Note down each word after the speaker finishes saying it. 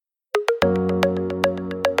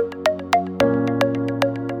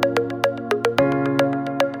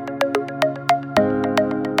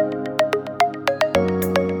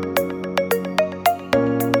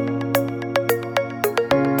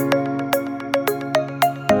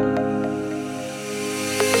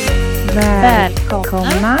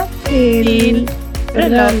Välkomna till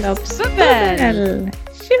Bröllopsbubbel!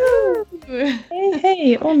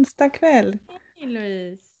 Hej, onsdag kväll! Hej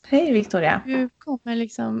Louise! Hej Victoria! Du kommer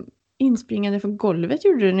liksom inspringande från golvet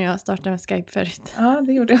gjorde du när jag startade med Skype förut. Ja,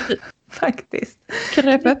 det gjorde jag faktiskt.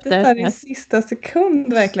 Kröp upp där. Det i sista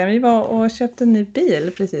sekund verkligen. Vi var och köpte en ny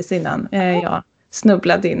bil precis innan jag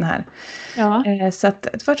snubblade in här. Ja. Så att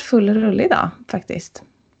det var full rulle idag faktiskt.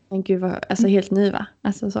 Men gud, alltså helt ny va?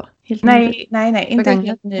 Alltså så. Helt nej, inte en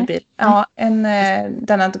helt ny bil. Ja, den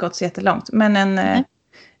har inte gått så jättelångt. Men en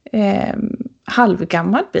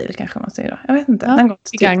halvgammal bil kanske man säger då. Jag vet inte. Ja, den har gått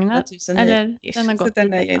till 1000 eller den har gått. Så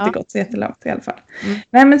den har inte gått så jättelångt i alla fall.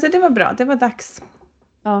 Nej, men så det var bra. Det var dags.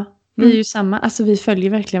 Ja, vi är ju samma. Alltså vi följer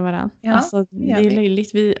verkligen varandra. Ja, alltså, det är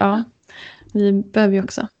löjligt. Vi behöver ju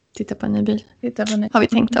också titta på en ny bil. Har vi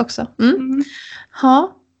tänkt också.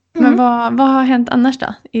 Ja. Men vad har hänt annars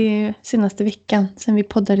då? I senaste veckan sen vi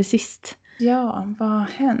poddade sist? Ja, vad har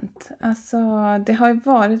hänt? Alltså, det har ju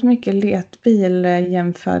varit mycket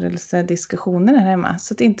letbiljämförelsediskussioner här hemma.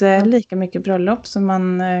 Så det är inte lika mycket bröllop som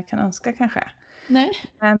man kan önska kanske. Nej.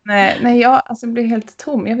 Men jag blir helt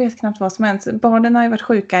tom. Jag vet knappt vad som hänt. Barnen har ju varit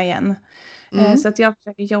sjuka igen. Så att jag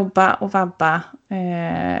försöker jobba och vabba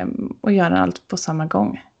och göra allt på samma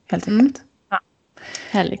gång. Helt enkelt. Ja.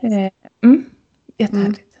 Härligt.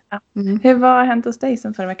 Jättehärligt. Ja. Vad har hänt hos dig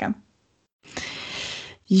sen förra veckan?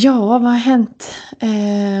 Ja, vad har hänt?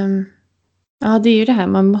 Ja, det är ju det här.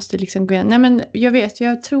 Man måste liksom gå igen. Nej, men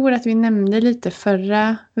jag tror att vi nämnde lite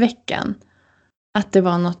förra veckan att det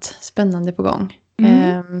var något spännande på gång.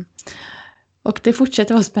 Och det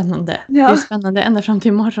fortsätter vara spännande. Ja. Det är spännande ända fram till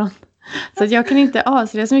imorgon. Så att jag kan inte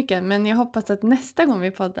avslöja så mycket. Men jag hoppas att nästa gång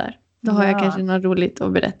vi poddar, då har jag kanske något roligt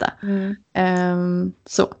att berätta.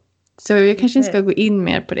 Så jag kanske inte ska gå in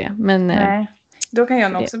mer på det. Men, nej. Då kan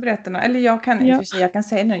jag nog också berätta något. Eller jag kan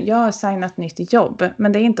säga nu. Jag har signat nytt jobb.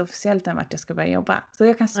 Men det är inte officiellt än vart jag ska börja jobba. Så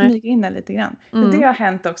jag kan smyga in lite grann. Men det har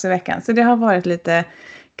hänt också i veckan. Så det har varit lite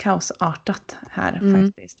kaosartat här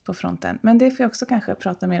faktiskt på fronten. Men det får jag också kanske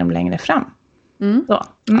prata mer om längre fram. Ja,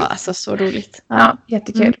 alltså så roligt. Ja,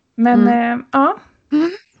 jättekul. Men ja.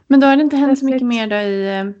 Men då har det inte hänt så mycket mer då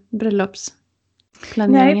i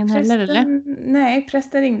bröllopsplaneringen heller, eller? Nej,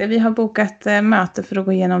 prästen ringde. Vi har bokat möte för att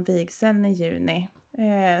gå igenom vigseln i juni.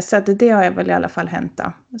 Så att det har jag väl i alla fall hänt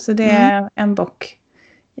då. Så det är en bock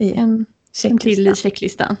i till i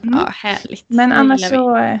checklistan. Ja, härligt. Men annars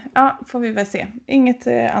så får vi väl se. Inget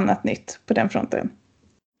annat nytt på den fronten.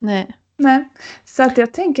 Nej. Så att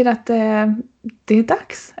jag tänker att det är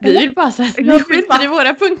dags. Vi vill bara så att vi skjuter i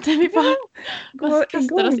våra punkter. Vi bara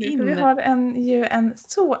kastar oss in. Vi har en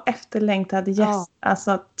så efterlängtad gäst.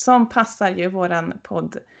 Alltså, som passar ju våran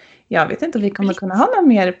podd. Jag vet inte om vi kommer kunna ha någon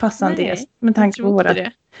mer passande gäst med tanke på våra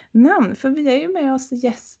namn. För vi är ju med oss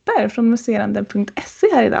Jesper från museeranden.se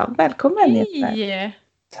här idag. Välkommen Jesper.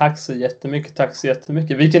 Tack så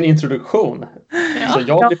jättemycket. Vilken introduktion. Ja. Så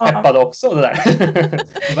jag blir peppad också det där.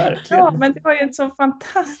 Verkligen. Ja, men det var ju ett så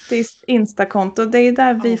fantastiskt Instakonto. Det är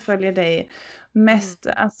där vi följer dig mest.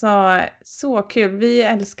 Alltså, så kul. Vi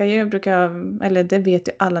älskar ju, eller det vet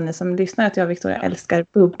ju alla ni som lyssnar att jag och Victoria älskar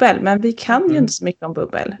bubbel. Men vi kan ju inte så mycket om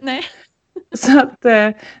bubbel. Nej. Så att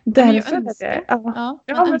därför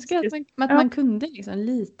man önskar att man kunde liksom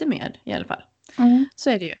lite mer i alla fall. Så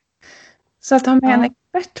är det ju. Så att ha med en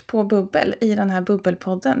expert på bubbel i den här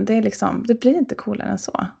bubbelpodden, det är liksom, det blir inte coolare än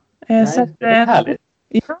så. Nej, så att, det är härligt.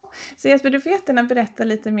 Ja. Så Jesper, du får jättegärna berätta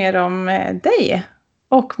lite mer om dig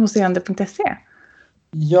och museeranden.se.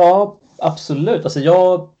 Ja, absolut. Alltså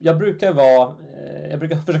jag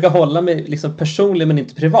brukar försöka hålla mig liksom personlig men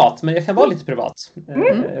inte privat. Men jag kan vara lite privat.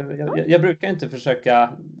 Jag brukar inte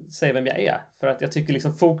försöka säga vem jag är. För att jag tycker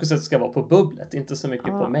liksom fokuset ska vara på bubblet. Inte så mycket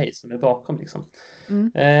på mig som är bakom. Liksom.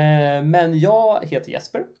 Men jag heter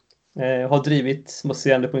Jesper. Har drivit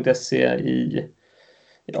museeranden.se i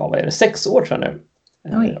 6 år tror jag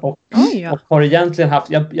nu. Och har egentligen haft...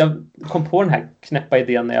 Jag kom på den här knäppa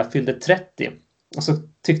idén när jag fyllde 30. Och så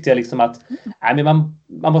tyckte jag liksom att men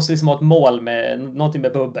man måste liksom ha ett mål med någonting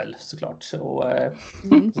med bubbel såklart. Och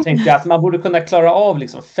så tänkte jag att man borde kunna klara av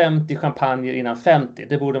liksom 50 champagner innan 50.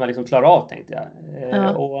 Det borde man liksom klara av tänkte jag.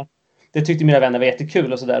 Och det tyckte mina vänner var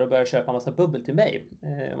jättekul och sådär och började köpa en massa bubbel till mig.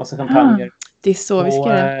 En massa champagner. Det är så vi ska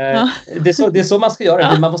göra. Det är så man ska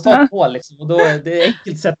göra. Man måste ha ett mål liksom. Och då det är ett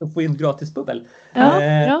enkelt sätt att få in gratis bubbel.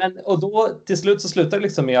 Och då till slut så slutade det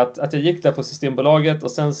liksom med att jag gick där på Systembolaget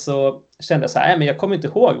och sen så kände jag så här, men jag kommer inte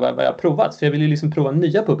ihåg vad jag har provat. För jag ville ju liksom prova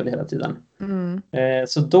nya bubbel hela tiden.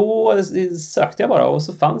 Så då sökte jag bara och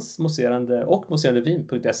så fanns Museerande och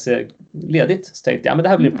museerandevin.se ledigt. Så tänkte jag, men det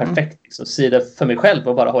här blir en perfekt liksom, sida för mig själv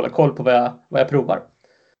och bara hålla koll på vad jag provar.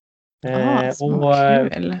 Och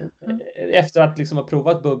efter att liksom ha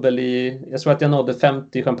provat bubbel jag tror att jag nådde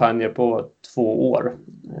 50 champagner på 2 år.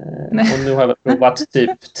 Och nu har jag provat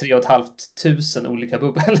typ 3 500 olika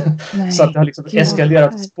bubbel. Så att det har liksom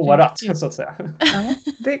eskalerat och spårat, så att säga. Ja,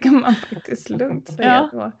 det kan man faktiskt lugnt säga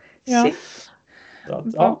då. Shit. Så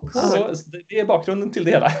det är bakgrunden till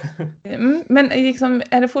det hela. Men liksom,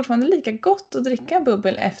 är det fortfarande lika gott att dricka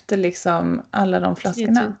bubbel efter liksom alla de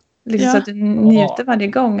flaskorna? Liksom så att du njuter varje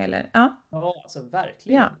gång, eller? Ja, alltså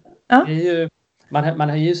verkligen. Ja. Det är ju, man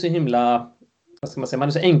är ju så himla, vad ska man säga, man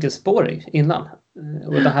är så enkelspårig innan.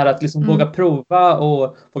 Och det här att liksom våga prova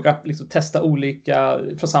och våga liksom testa olika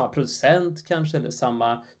från samma producent kanske, eller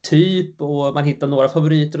samma typ, och man hittar några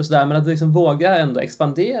favoriter och sådär, men att liksom våga ändå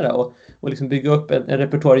expandera och liksom bygga upp en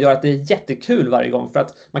repertoar gör att det är jättekul varje gång, för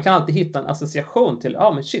att man kan alltid hitta en association till,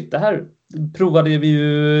 men shit, det här provade vi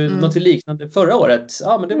ju något liknande förra året.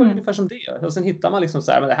 Men det var ungefär som det. Och sen hittar man liksom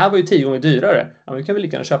så här, men det här var ju 10 gånger dyrare. Ja, men kan vi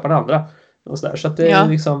lika gärna köpa den andra. Och så där. Så att det är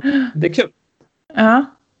liksom, det är kul. Ja,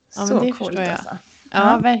 så men det coolt jag. Alltså.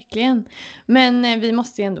 Ja, verkligen. Men vi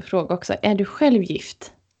måste ju ändå fråga också, är du själv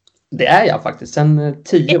gift? Det är jag faktiskt, sen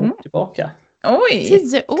 10 år tillbaka. Oj!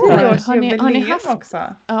 10 år? Har ni haft också?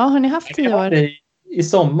 Ja, har ni haft 10 år? I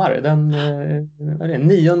sommar, den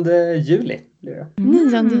 9 juli blir det.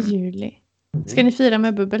 9 juli. Ska ni fira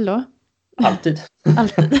med bubbel då? Alltid.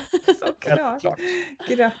 Såklart.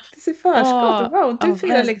 Grattis i förskott. Wow, du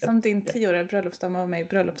firar liksom din 10-åriga bröllopsdag med mig i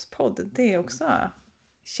bröllopspodd. Det är också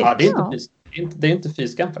shit. Ja, det är inte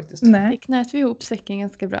fyskan faktiskt. Nej. Det knät vi ihop säcken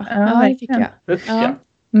ganska bra. Ja, det fick jag. Det fick jag.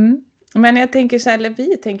 Men jag tänker så här, eller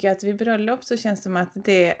vi tänker att vid bröllop så känns det som att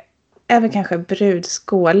det är väl kanske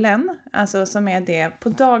brudskålen. Alltså som är det på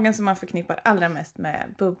dagen som man förknippar allra mest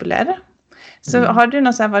med bubblor. Så har du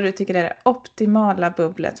något så här vad du tycker är det optimala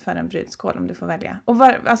bubblet för en brudskål om du får välja? Och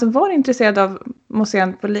var intresserad av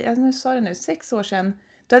mousserande på alltså nu sa du 6 år sedan.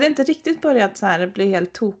 Du hade inte riktigt börjat så här bli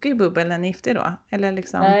helt tokig i bubbel när giftig då? Eller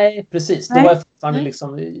liksom... Nej, precis. Då var jag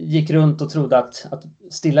liksom, gick runt och trodde att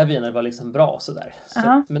stilla viner var liksom bra sådär.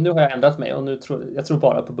 Men nu har jag ändrat mig och nu jag tror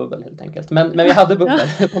bara på bubbel helt enkelt. Men vi hade bubbel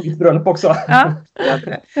på mitt bröllop också. Ja.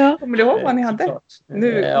 Kommer du ihåg vad ni hade?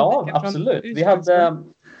 Ja, absolut. Vi hade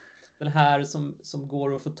den här som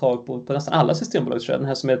går att få tag på nästan alla systembolag, tror jag. Den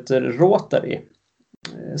här som heter Rotary.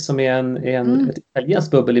 Som är ett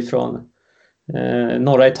italienskt bubbel ifrån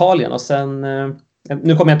norra Italien. Och sen,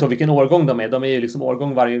 nu kommer jag inte ihåg vilken årgång de är. De är ju liksom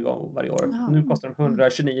årgång varje år. Nu kostar de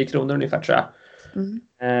 129 kronor ungefär, tror jag.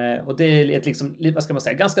 Och det är ett liksom, vad ska man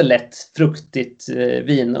säga, ganska lätt fruktigt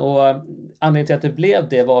vin. Och anledningen till att det blev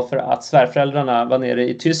det var för att svärföräldrarna var nere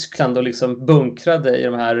i Tyskland och liksom bunkrade i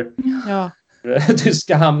de här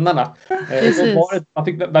tyska hamnarna.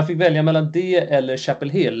 Man fick välja mellan det eller Chapel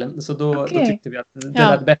Hill. Så då tyckte vi att det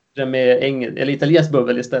var bättre med eller italiensk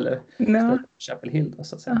bubbel istället. Chapel Hill då,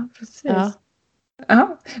 så att säga. Ja, precis.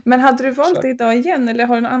 Ja. Men hade du valt det idag igen, eller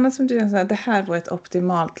har du något annat som du känner att det här var ett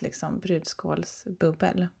optimalt liksom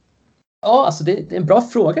brudskålsbubbel? Ja, alltså det är en bra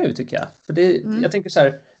fråga tycker jag. För jag tänker så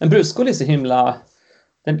här, en brudskål är så himla...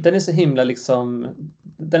 Den är så himla liksom,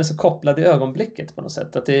 den är så kopplad i ögonblicket på något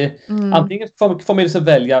sätt. Att det antingen får man liksom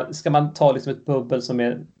välja, ska man ta liksom ett bubbel som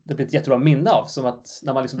det blir ett jättebra minne av. Som att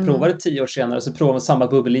när man liksom provar det 10 år senare så provar man samma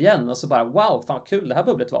bubbel igen. Och så bara, wow, fan vad kul det här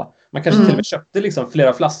bubblet var. Man kanske till och med köpte liksom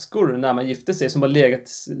flera flaskor när man gifte sig som har legat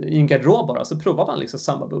i en garderob bara. Så provar man liksom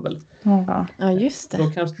samma bubbel. Ja, just det.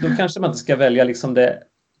 Då kanske man inte ska välja liksom det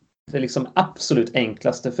liksom absolut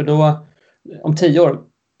enklaste. För då, om 10 år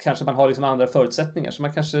kanske man har liksom andra förutsättningar, så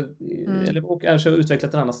man kanske kanske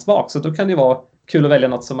utvecklat en annan smak, så då kan det vara kul att välja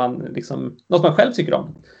något som man liksom, något man själv tycker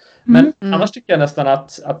om. Men annars tycker jag nästan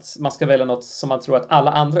att man ska välja något som man tror att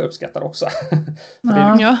alla andra uppskattar också.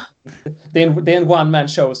 Det är en one-man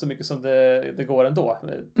show så mycket som det går ändå.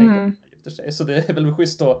 Så det är väl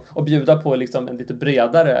schysst att bjuda på liksom en lite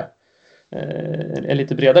bredare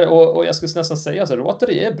och jag skulle nästan säga att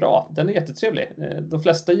Rotary är bra. Den är jättetrevlig. De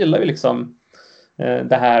flesta gillar ju liksom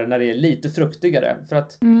det här när det är lite fruktigare, för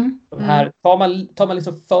att de här, tar man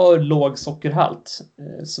liksom för låg sockerhalt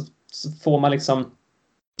så får man liksom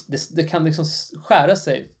det kan liksom skära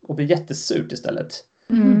sig och bli jättesurt istället.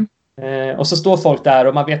 Och så står folk där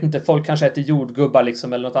och man vet inte, folk kanske äter jordgubbar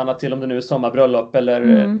liksom, eller något annat till, om det nu är sommarbröllop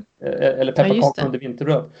eller pepparkakor under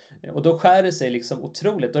vinterbröd. Och då skär det sig liksom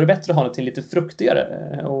otroligt. Då är det bättre att ha något lite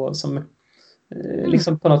fruktigare och som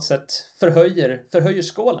liksom på något sätt förhöjer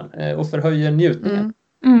skålen och förhöjer njutningen.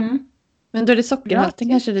 Men då är det sockerhalten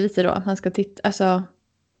kanske det är lite då man ska titta, alltså...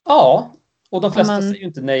 Ja, och de flesta säger ju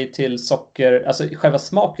inte nej till socker, alltså själva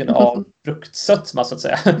smaken av fruktsötma så att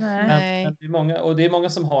säga. Men det är många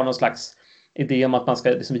som har någon slags idé om att man ska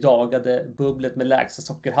liksom jaga det bubblet med lägsta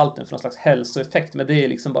sockerhalten för någon slags hälsoeffekt. Men det är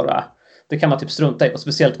liksom bara, det kan man typ strunta i. Och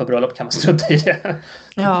speciellt på bröllop kan man strunta i det.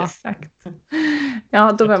 Ja, exakt.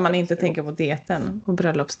 Ja, då behöver man inte tänka på dieten på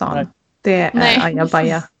bröllopsdagen. Nej. Det är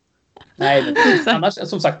ajabaja. Nej, men annars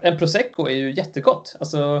som sagt, en prosecco är ju jättegott.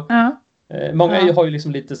 Alltså, Ja. många har ju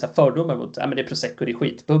liksom lite så här fördomar mot men det är prosecco, det är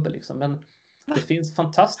skitbubbel liksom. Men det finns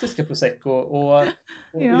fantastiska prosecco och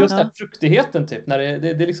just den här fruktigheten typ. När det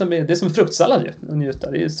är liksom, det är som fruktsallad ju.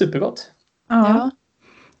 Njuta. Det är supergott.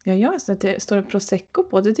 Ja, så att det står prosecco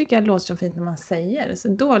på. Det tycker jag låter så fint när man säger. Så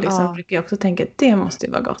då liksom brukar jag också tänka att det måste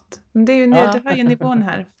ju vara gott. Men det är ju det höjer nivån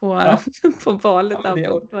här på valet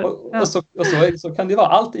av så kan det vara.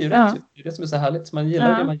 Allt är ju rätt. Det är det som är så härligt. Man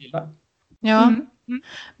gillar det man gillar. Ja.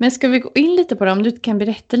 Men ska vi gå in lite på det? Om du kan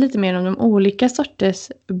berätta lite mer om de olika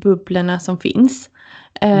sorters bubblorna som finns.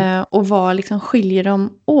 Och vad liksom skiljer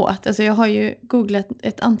dem åt. Alltså jag har ju googlat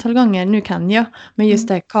ett antal gånger, nu kan jag. Men just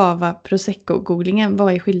det här cava prosecco-googlingen,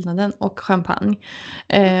 vad är skillnaden? Och champagne.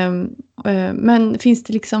 Men finns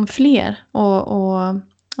det liksom fler? Och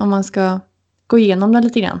om man ska gå igenom det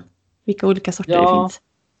lite grann. Vilka olika sorter det finns.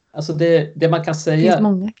 Alltså det man kan säga. Det finns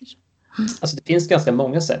många kanske. Alltså det finns ganska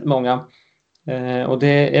många sätt. Och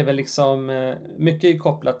det är väl liksom mycket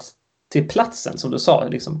kopplat till platsen som du sa.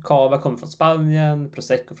 Liksom, cava kommer från Spanien,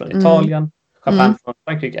 prosecco från Italien, champagne från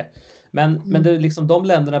Frankrike. Men det är liksom, de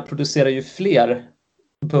länderna producerar ju fler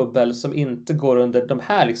bubbel som inte går under de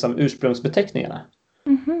här liksom, ursprungsbeteckningarna.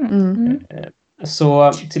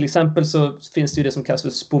 Så till exempel så finns det ju det som kallas för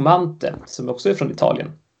spumante som också är från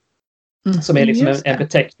Italien. Som är liksom en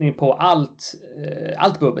beteckning på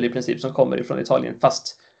allt bubbel i princip som kommer ifrån Italien.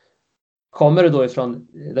 Fast kommer det då ifrån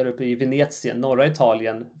där uppe i Venetien, norra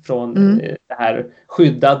Italien, från det här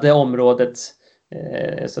skyddade området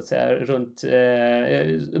så att säga runt,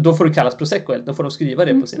 då får det kallas prosecco, då får de skriva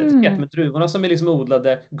det på sin etikett. Men druvorna som är liksom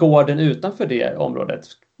odlade gården utanför det området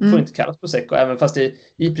får inte kallas prosecco, även fast det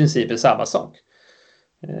i princip är samma sak.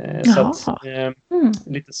 Så att,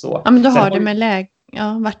 lite så. Ja, men då har det med läge.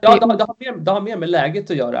 Det har mer med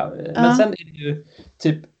läget att göra. Men sen är det ju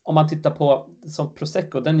typ, om man tittar på som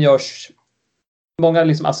prosecco, den görs, många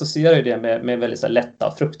liksom associerar ju det med väldigt så här lätta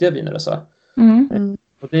och fruktiga viner och så.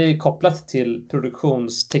 Och det är kopplat till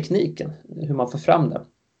produktionstekniken, hur man får fram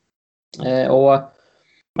det. Och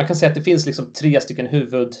man kan säga att det finns liksom 3 stycken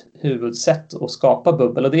huvudsätt att skapa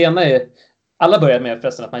bubbel. Och det ena är, alla börjar med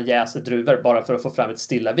förresten att man jäser druvor bara för att få fram ett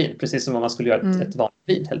stilla vin. Precis som om man skulle göra ett vanligt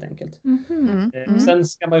vin helt enkelt. Sen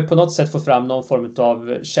ska man ju på något sätt få fram någon form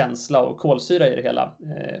av känsla och kolsyra i det hela.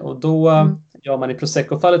 Och då gör man i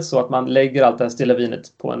prosecco-fallet så att man lägger allt det här stilla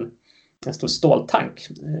vinet på en stor ståltank.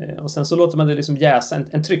 Och sen så låter man det liksom jäsa,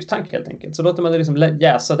 en trycktank helt enkelt. Så låter man det liksom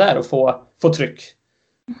jäsa där och få tryck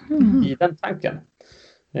i den tanken.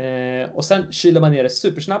 Och sen kyler man ner det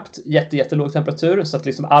supersnabbt, jättelåg temperatur, så att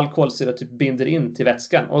liksom all kolsyra typ binder in till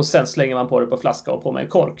vätskan. Och sen slänger man på det på flaska och på med en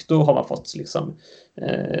kork. Då har man fått liksom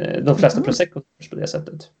de flesta prosecco på det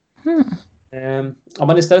sättet. Om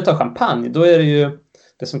man istället tar champagne, då är det ju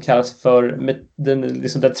det som kallas för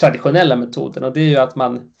den traditionella metoden. Och det är ju att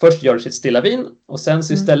man först gör sitt stilla vin, och sen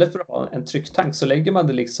så istället för att ha en trycktank så lägger man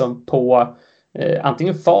det liksom på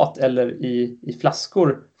antingen fat eller i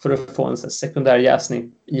flaskor för att få en sekundär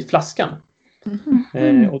jäsning i flaskan.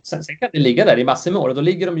 Och sen kan det ligga där i massor med år, och då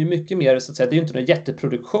ligger de ju mycket mer, så att säga, det är ju inte någon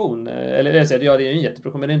jätteproduktion, eller det är ju en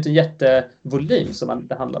jätteproduktion, men det är inte en jättevolym som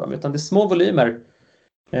det handlar om, utan det är små volymer,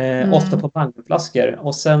 ofta på magnumflaskor.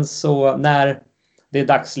 Och sen så när det är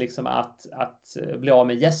dags liksom att bli av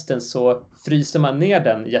med jästen, så fryser man ner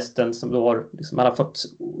den jästen som då har, liksom, man har fått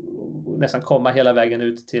nästan komma hela vägen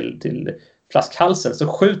ut till flaskhalsen. Så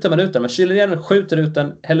skjuter man ut den, man kyler ner den, skjuter ut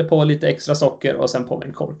den, häller på lite extra socker och sen på med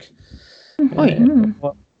en kork.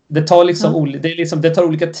 Det tar liksom det tar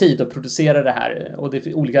olika tid att producera det här, och det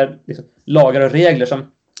är olika liksom lagar och regler.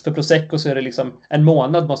 Som för prosecco så är det liksom en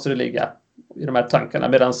månad måste det ligga i de här tankarna,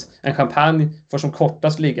 medan en champagne får som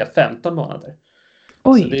kortast ligga 15 månader.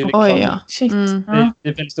 Det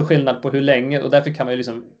är väldigt stor skillnad på hur länge, och därför kan man ju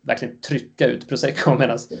liksom verkligen trycka ut prosecco,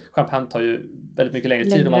 medan champagne tar ju väldigt mycket längre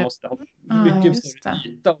tid och man måste ha mycket större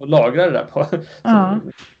yta och lagra det där på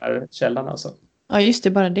källan alltså. Ja, just det,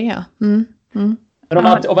 bara det. Men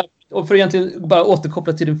och för egentligen bara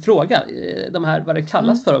återkoppla till din fråga, de här vad det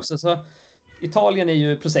kallas för också, så Italien är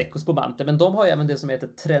ju prosecco spumante, men de har ju även det som heter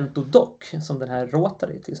Trento Doc, som den här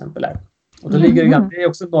Rotary till exempel är. Och då ligger det är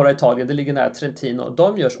också norra Italien, det ligger nära Trentino, och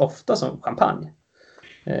de görs ofta som champagne.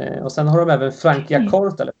 Och sen har de även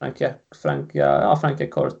Franciacorta eller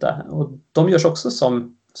Franciacorta, och de görs också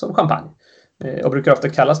som champagne. Och brukar ofta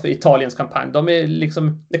kallas för Italiens champagne. De är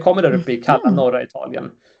liksom, det kommer där uppe i kalla norra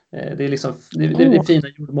Italien. Det är liksom det är fina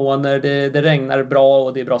jordmåner, det regnar bra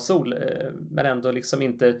och det är bra sol, men ändå liksom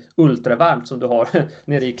inte ultravarmt som du har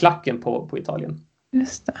nere i klacken på Italien.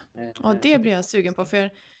 Just det. Ja, det blir jag sugen på,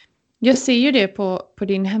 för jag ser ju det på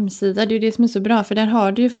din hemsida. Det är det som är så bra, för där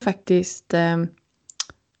har du ju faktiskt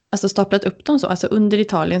alltså staplat upp dem så. Alltså under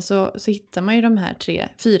Italien så hittar man ju de här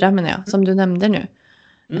 4 menar jag, som du nämnde nu.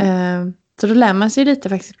 Så då lär man sig lite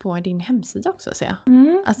faktiskt på din hemsida också, ser jag.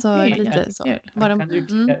 Alltså lite så. Man kan ju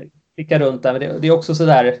klicka runt där, men det är också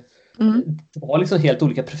sådär, det var liksom helt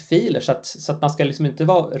olika profiler, så att man ska liksom inte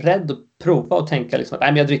vara rädd att prova och tänka liksom att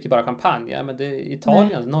nej, men jag dricker bara champagne. Ja, men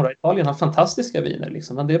norra Italien har fantastiska viner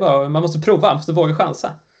liksom. Det är bara, man måste prova, man måste våga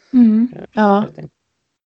chansa. Ja,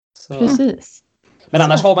 så. Precis. Men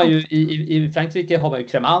annars har man ju i Frankrike har man ju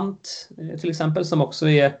Cremant till exempel, som också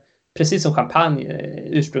är precis som champagne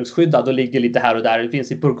ursprungsskyddad och ligger lite här och där. Det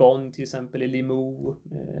finns i Bourgogne till exempel, i Limoux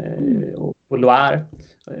och Loire.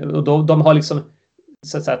 Och de har liksom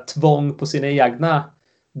så att säga tvång på sina egna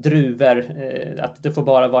druvor, att det får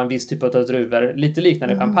bara vara en viss typ av druvor, lite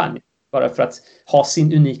liknande champagne, bara för att ha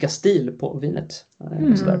sin unika stil på vinet.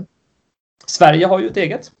 Sverige har ju ett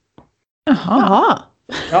eget. Jaha.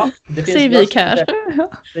 Ja, det säger vi här.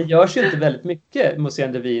 Det görs ju inte väldigt mycket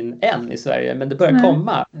mousserande vin än i Sverige, men det börjar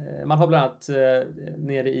komma. Man har bland annat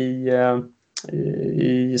nere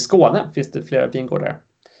i Skåne finns det flera vingårdar.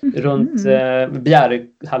 Runt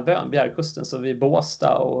Bjärhalvön, Bjärkusten, så vid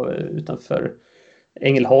Båstad och utanför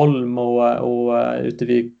Ängelholm och ute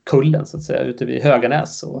vid Kullen så att säga, ute vid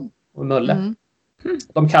Höganäs och Mölle.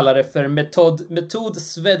 De kallar det för metod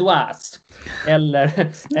suédoise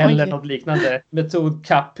eller något liknande. Metod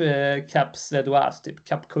cap suédoise, typ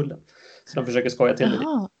Kapkullen. Så de försöker skoja till det lite.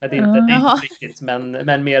 Men det är inte riktigt,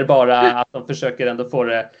 men mer bara att de försöker ändå få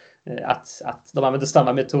det att de använder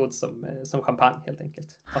samma metod som champagne helt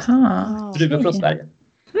enkelt. Fast druvor från Sverige.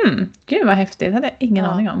 Gud vad häftigt, det hade jag ingen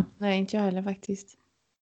aning om. Nej, inte jag heller faktiskt.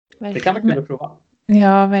 Verkligen. Det kan vara kul att prova.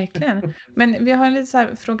 Ja, verkligen. Men vi har en lite så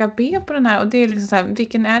här fråga B på den här. Och det är liksom så här,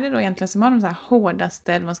 vilken är det då egentligen som har de så här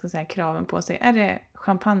hårdaste, eller vad ska jag säga, kraven på sig? Är det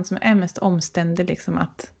champagne som är mest omständig liksom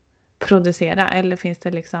att producera? Eller finns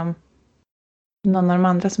det liksom någon av de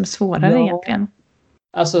andra som är svårare egentligen?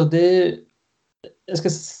 Alltså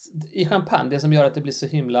i champagne, det som gör att det blir så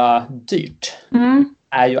himla dyrt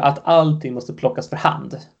är ju att allting måste plockas för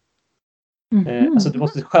hand. Alltså du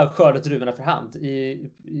måste skörda druvorna för hand.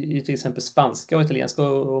 I till exempel spanska och italienska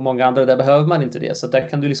och många andra, där behöver man inte det. Så där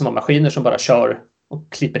kan du liksom ha maskiner som bara kör och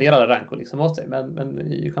klipper ner alla rankor liksom åt sig. Men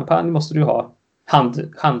i champagne måste du ha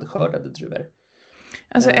handskördade druvor.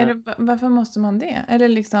 Alltså varför måste man det? Eller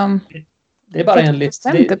liksom... Det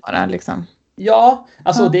är bara liksom. Ja,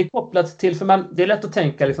 alltså det är kopplat till, för det är lätt att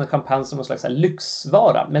tänka liksom champagne som någon slags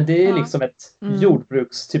lyxvara, men det är liksom ett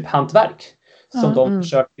jordbrukstyp hantverk som de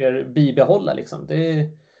försöker bibehålla liksom. Det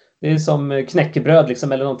är som knäckebröd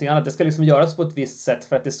liksom, eller någonting annat. Det ska liksom göras på ett visst sätt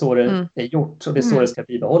för att det är så det är gjort, och det är så det ska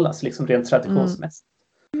bibehållas liksom, rent traditionsmässigt.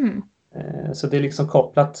 Så det är liksom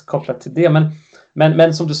kopplat till det,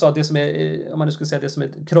 men som du sa, det som är, om man nu skulle säga det som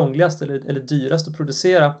är krångligast eller dyrast att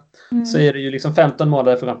producera, så är det ju liksom 15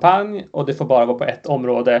 månader för champagne, och det får bara vara på ett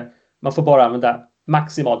område. Man får bara använda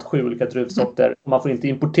maximalt 7 olika druvsorter, och man får inte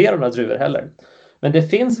importera några druvor heller. Men det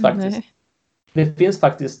finns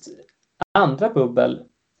faktiskt andra bubbel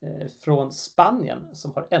från Spanien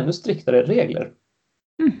som har ännu striktare regler.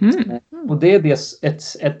 Och det är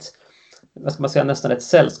ett vad ska man säga, nästan ett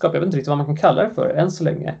sällskap. Jag vet inte riktigt vad man kan kalla det för än så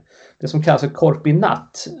länge. Det som kallas för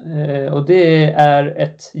Corpinat. Och det är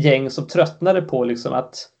ett gäng som tröttnade på liksom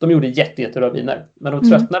att de gjorde jättebra viner. Men de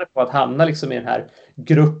tröttnade på att hamna liksom i den här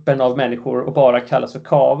gruppen av människor och bara kallas för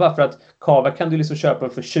cava. För att cava kan du liksom köpa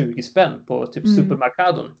för 20 spänn på typ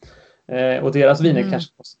supermarkadon. Och deras viner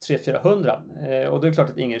kanske kostar 300-400. Och då är det klart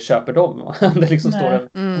att ingen köper dem. Det liksom står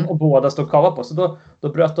och båda står cava på. Så då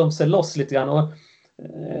bröt de sig loss lite grann. Och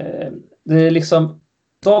det är liksom,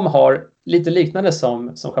 de har lite liknande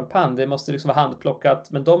som champagne. Det måste liksom vara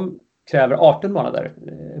handplockat, men de kräver 18 månader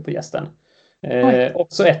på gästen.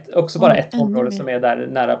 Också bara ett område som är där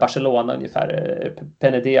nära Barcelona ungefär,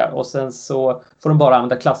 Penedea, och sen så får de bara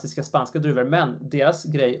använda klassiska spanska druvor, men deras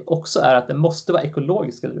grej också är att det måste vara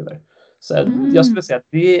ekologiska druvor. Så jag skulle säga att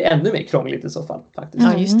det är ännu mer krångligt i så fall faktiskt.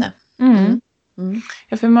 Ja, just det.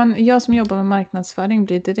 Ja, för jag som jobbar med marknadsföring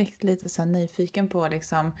blir direkt lite så här nyfiken på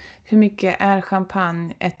liksom, hur mycket är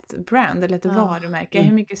champagne ett brand eller ett varumärke?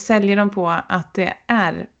 Hur mycket säljer de på att det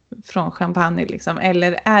är från champagne liksom?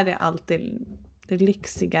 Eller är det alltid det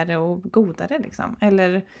lyxigare och godare liksom?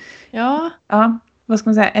 Eller vad ska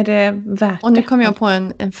man säga, är det värt? Och nu kommer jag på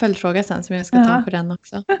en följdfråga sen som jag ska ta för den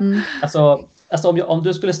också. Alltså alltså om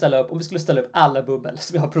vi skulle ställa upp alla bubbel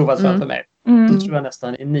som jag har provat framför mig, då tror jag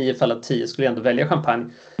nästan i 9 fall av 10 skulle jag ändå välja champagne.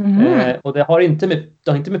 Och det har inte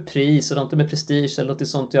med pris och det har inte med prestige eller något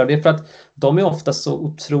sånt att göra. Det är för att de är ofta så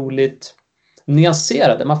otroligt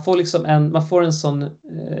nyanserade. Man får en sån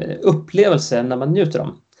upplevelse när man njuter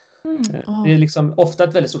dem. Det är liksom ofta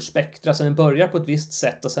ett väldigt stort spektra. Så den börjar på ett visst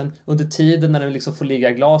sätt och sen under tiden när den liksom får ligga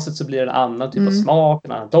i glaset så blir det en annan typ av smak,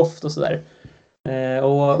 en annan doft och sådär.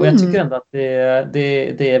 Och jag tycker ändå att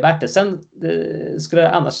det är värt det. Sen skulle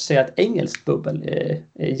jag annars säga att engelskt bubbel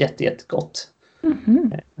är jättegott.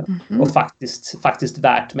 Och faktiskt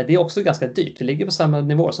värt. Men det är också ganska dyrt. Det ligger på samma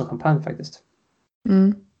nivå som champagne faktiskt.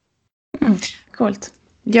 Coolt.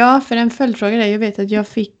 Ja, för en följdfråga där. Jag vet att jag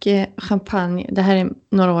fick champagne. Det här är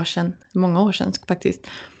många år sedan faktiskt.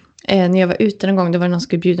 När jag var ute en gång, då var det någon som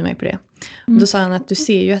skulle bjuda mig på det. Och då sa han att du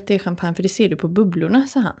ser ju att det är champagne, för det ser du på bubblorna,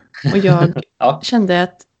 sa han. Och jag kände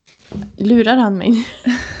att lurar han mig?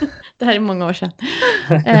 Det här är många år sedan.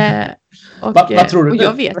 Vad tror du och nu?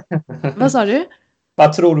 jag vet. Vad sa du?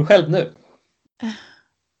 Vad tror du själv nu?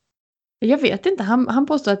 Jag vet inte. Han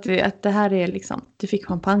påstår att det här är liksom, du fick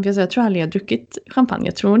champagne. Jag tror aldrig jag har druckit champagne.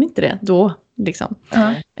 Jag tror inte det då. Liksom.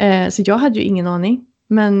 Så jag hade ju ingen aning.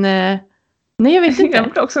 Men nej, jag vet inte.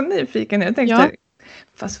 Jag var också nyfiken. Jag tänkte,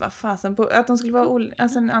 fast vad fasen på att de skulle vara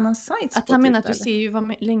en annan sajt. Att han menar att du ser ju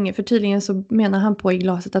vad länge, för tydligen så menar han på i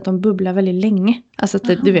glaset att de bubblar väldigt länge. Alltså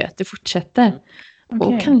att du vet, det fortsätter.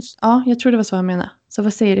 Okay. Och kanske, jag tror det var så jag menar. Så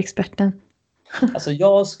vad säger experten? Alltså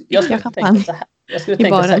jag skulle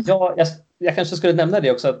tänka så här. Jag kanske skulle nämna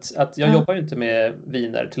det också att jag jobbar ju inte med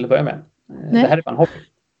viner till att börja med. Det här är bara en hobby.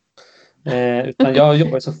 Utan jag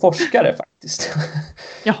jobbar som forskare faktiskt.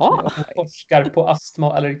 Jaha. Jag forskar på astma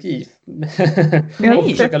och allergi. Det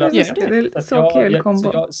är så kul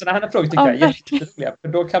kombo. Sådana här frågor tycker jag är jätteroliga. För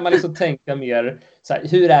då kan man liksom tänka mer så här,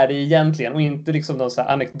 hur är det egentligen? Och inte liksom någon så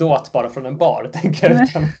här anekdot bara från en bar, tänker jag.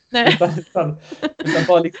 Utan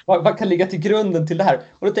vad kan ligga till grunden till det här?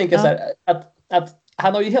 Och då tänker jag så här, att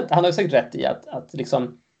han har ju sagt rätt i att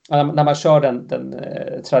liksom, när man kör den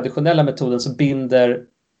traditionella metoden så binder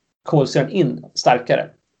kolsyran in starkare.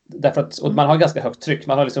 Därför att och man har ganska högt tryck.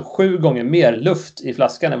 Man har liksom 7 gånger mer luft i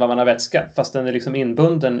flaskan än vad man har vätska. Fast den är liksom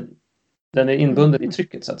inbunden i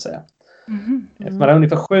trycket så att säga. Man har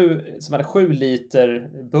ungefär 7 liter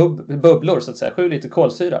bubblor så att säga. 7 liter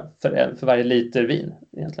kolsyra för varje liter vin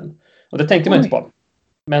egentligen. Och det tänker man inte på.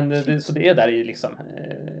 Men så det är där i liksom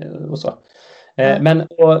och så. Men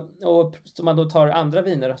och om man då tar andra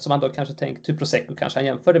viner som man då kanske tänker, typ Prosecco kanske han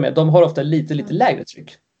jämför det med, de har ofta lite lägre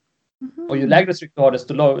tryck. Och ju lägre tryck du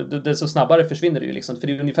har desto snabbare försvinner det ju liksom, för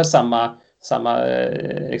det är ungefär samma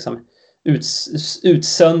liksom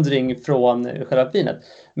utsöndring från själva vinet.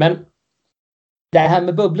 Men det här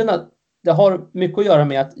med bubblorna, det har mycket att göra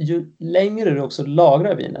med att ju längre du också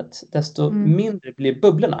lagrar vinet, desto mindre blir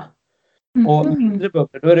bubblorna. Och mindre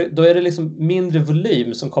bubblor, då är det liksom mindre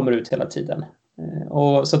volym som kommer ut hela tiden.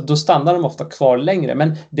 Och så då stannar de ofta kvar längre.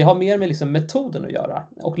 Men det har mer med liksom metoden att göra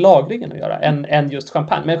och lagringen att göra än just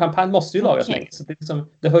champagne. Men champagne måste ju lagras länge, så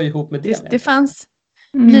det hör ihop med det. Det fanns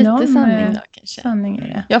lite sanning då kanske. Sanning är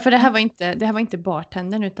det. Ja, för det här var inte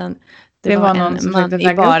bartendern, utan det var en man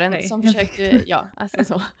i baren som försökte, alltså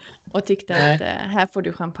så, och tyckte att här får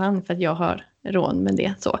du champagne för att jag har råd med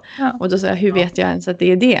det. Så. Ja. Och då sa jag, hur vet jag ens att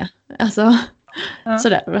det är det? Alltså,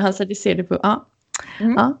 sådär. Och han sa, det ser du på,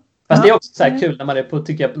 Fast det är också så här kul när man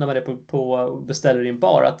är på beställer i en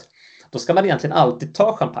bar, att då ska man egentligen alltid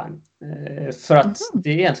ta champagne. För att det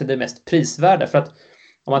är egentligen det mest prisvärda. För att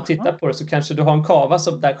om man tittar på det så kanske du har en kava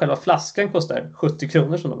där själva flaskan kostar 70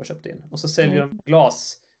 kronor som de har köpt in. Och så säljer de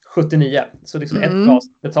glas 79. Så liksom ett glas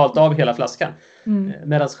betalt av hela flaskan.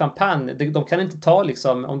 Medan champagne, de kan inte ta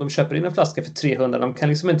liksom, om de köper in en flaska för 300, de kan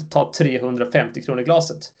liksom inte ta 350 kronor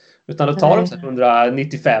glaset. Utan då tar de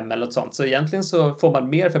 195 eller något sånt. Så egentligen så får man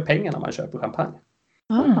mer för pengarna när man köper champagne.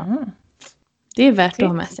 Det är värt att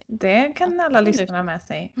ha med sig. Det kan alla lyssnare ha med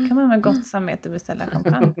sig. Kan man med gott samvete beställa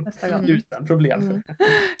champagne nästa gång. Utan problem.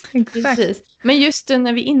 Precis. Men just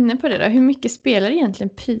när vi är inne på det då, hur mycket spelar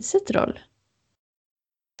egentligen priset roll?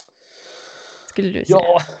 Skulle du säga?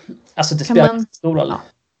 Ja, alltså det spelar en stor roll,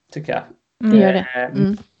 tycker jag. Det gör det.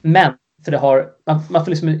 Men för man får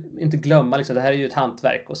liksom inte glömma liksom, det här är ju ett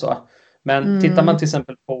hantverk och så. Men tittar man till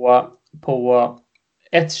exempel på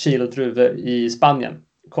 1 kilo druvor i Spanien,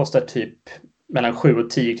 kostar typ mellan 7 och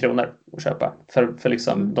 10 kronor att köpa för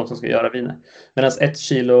liksom de som ska göra viner. Medan 1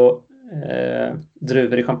 kilo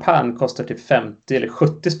druvor i champagne kostar typ 50 eller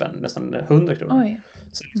 70 spänn, nästan 100 kronor. Oj.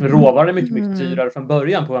 Så liksom, råvaran är mycket dyrare från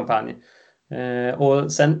början på champagne.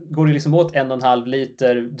 Och sen går det liksom åt 1,5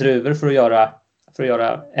 liter druvor för att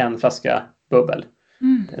göra en flaska bubbel.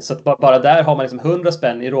 Så att bara där har man liksom 100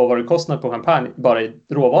 spänn i råvarukostnad på champagne bara i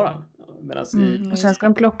råvaran. Medan och sen ska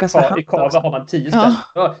de plockas i kava har man 10 spänn.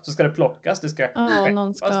 Så ska det plockas, det ska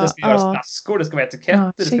skeppas, det ska göras flaskor, det ska vara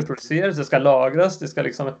etiketter, det ska produceras, det ska lagras, det ska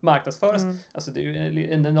liksom marknadsföras. Alltså det är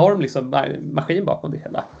ju en enorm liksom maskin bakom det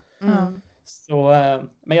hela. Så,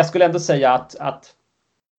 men jag skulle ändå säga att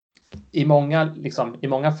i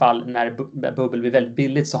många fall när bubbel blir väldigt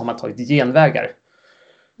billigt så har man tagit genvägar.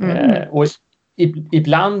 Och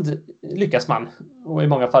ibland lyckas man och i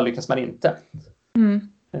många fall lyckas man inte.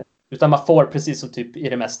 Utan man får precis som typ i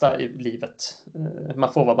det mesta i livet.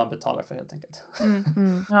 Man får vad man betalar för helt enkelt.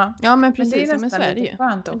 Ja, men precis. Men det är men nästan lite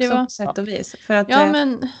skönt också på sätt och vis. För att,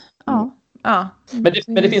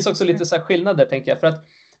 Men det finns också lite så här skillnader tänker jag. För att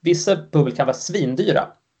vissa bubbel kan vara svindyra.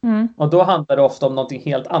 Och då handlar det ofta om någonting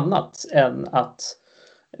helt annat än att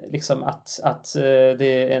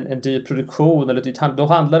det är en dyr produktion eller dyrt handel. Då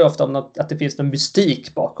handlar det ofta om att det finns en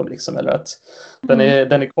mystik bakom liksom, eller att den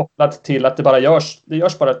är kopplad till att det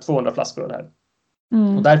görs bara 200 flaskor av det här.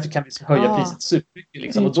 Och därför kan vi höja priset supermycket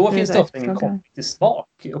liksom. Och då finns det ofta ingen koppling till smak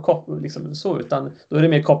och liksom så, utan då är det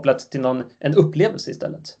mer kopplat till en upplevelse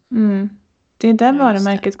istället. Det är där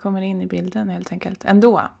varumärket kommer in i bilden helt enkelt.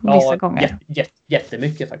 Ändå, vissa gånger.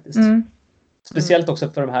 Jättemycket faktiskt. Speciellt också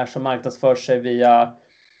för de här som marknadsför sig via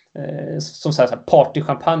som så här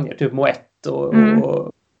partychampagner, typ Moët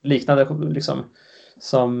och liknande liksom,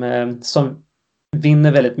 som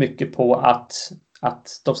vinner väldigt mycket på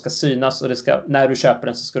att de ska synas och när du köper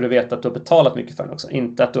den så ska du veta att du har betalat mycket för den också.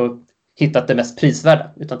 Inte att du har hittat det mest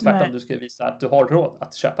prisvärda, utan tvärtom du ska visa att du har råd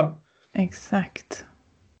att köpa den.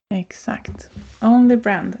 Exakt. Only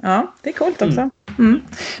brand. Ja, det är coolt också.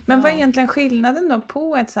 Men vad är egentligen skillnaden då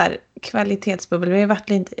på ett så här kvalitetsbubbel? Vi har varit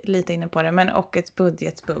lite inne på det, men och ett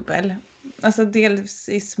budgetbubbel. Alltså dels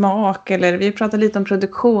i smak eller vi pratar lite om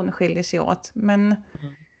produktion skiljer sig åt. Men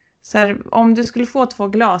så här, om du skulle få 2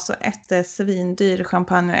 glas och ett är svindyr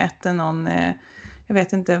champagne och ett är någon, jag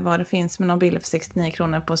vet inte vad det finns, men någon bild för 69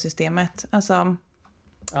 kronor på systemet. Alltså,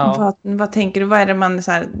 vad tänker du? Vad är det man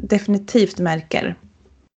så här, definitivt märker?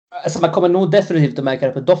 Alltså man kommer nog definitivt att märka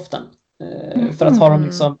det på doften. För att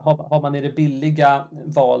har man i det billiga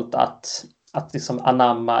valt att liksom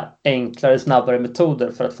anamma enklare, snabbare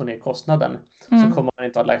metoder för att få ner kostnaden, så kommer man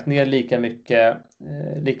inte ha lagt ner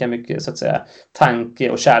lika mycket så att säga tanke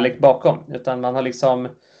och kärlek bakom, utan man har liksom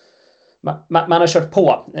man har kört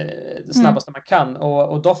på det snabbaste man kan,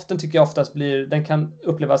 och doften tycker jag oftast den kan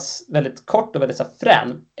upplevas väldigt kort och väldigt så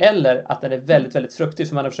frän, eller att den är väldigt, väldigt fruktig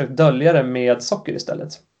för man har försökt dölja det med socker istället.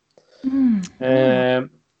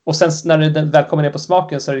 Och sen när det väl kommer ner på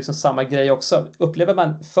smaken så är det liksom samma grej också. Upplever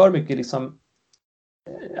man för mycket liksom,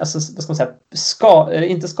 alltså vad ska man säga,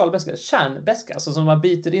 inte skalbäska, kärnbäska, alltså som man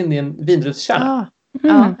biter in i en vindruvskärna.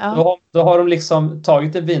 Då har de liksom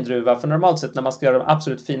tagit en vindruva, för normalt sett när man ska göra de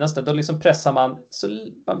absolut finaste, då liksom pressar man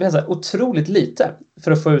otroligt lite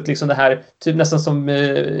för att få ut liksom det här, typ nästan som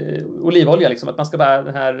olivolja liksom, att man ska bara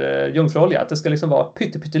den här jungfruolja, att det ska liksom vara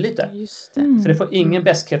pyttelite. Just det. För det får ingen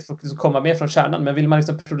bäskhet för att liksom komma med från kärnan, men vill man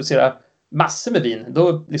liksom producera massor med vin,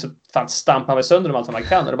 då liksom stampar man sönder dem allt som man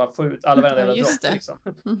kan och bara får ut alla varenda droppar liksom.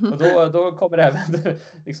 Och då kommer det även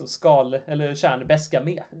liksom eller kärnbäska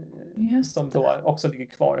med, som då också ligger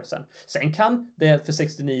kvar sen kan det för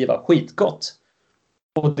 69 vara skitgott,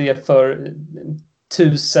 och det för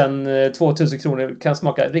 1000-2000 kronor kan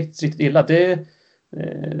smaka riktigt, riktigt illa. Det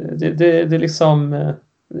liksom,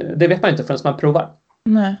 det vet man inte förrän man provar.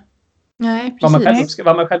 Nej, precis.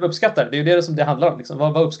 Vad man själv uppskattar. Det är ju det som det handlar om. Liksom.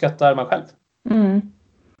 Vad uppskattar man själv?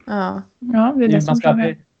 Ja, det är det som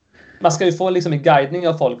man ska ju få liksom en guidning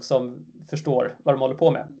av folk som förstår vad de håller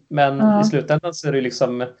på med. Men i slutändan så är det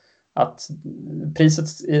liksom att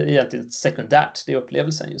priset är egentligen sekundärt. Det är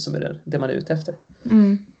upplevelsen ju som är det man är ute efter.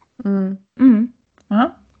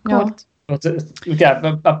 Coolt.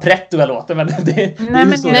 Vad pretto jag låter, men det är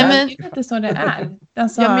inte så det är.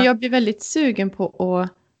 Alltså... Ja, men jag blir väldigt sugen på att,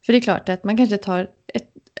 för det är klart att man kanske tar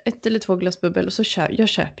ett eller 2 glas bubbel och så jag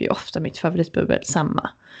köper ju ofta mitt favoritbubbel samma.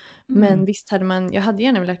 Men visst jag hade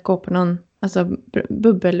gärna velat gå på någon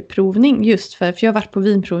bubbelprovning, just för jag har varit på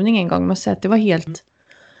vinprovning en gång och måste säga att det var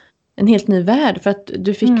en helt ny värld, för att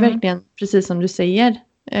du fick verkligen, precis som du säger,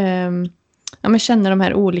 känna de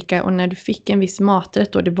här olika, och när du fick en viss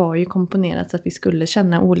maträtt då, det var ju komponerat så att vi skulle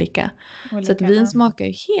känna olika. Så att vin smakar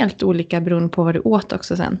ju helt olika beroende på vad du åt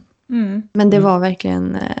också sen. Men det var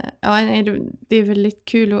verkligen, det är väldigt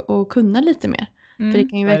kul att kunna lite mer. För det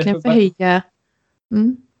kan ju verkligen förhöja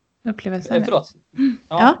upplevelsen. Förlåt.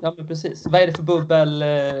 Ja, men precis. Vad är det för bubbel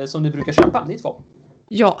som du brukar köpa? Ni två?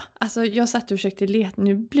 Ja, alltså jag satt och försökte leta,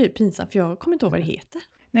 nu blir det pinsamt för jag kommer inte ihåg vad det heter.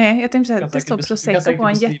 Nej, jag tänkte säga att det står Prosecco på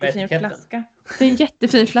en jättefin flaska. Det är en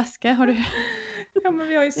jättefin flaska, har du? Ja, men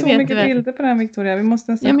vi har ju så mycket bilder på den, Victoria. Vi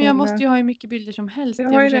måste nästan men jag måste ju ha hur mycket bilder som helst. Du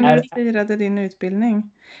har ju den när du firade din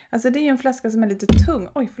utbildning. Alltså det är ju en flaska som är lite tung.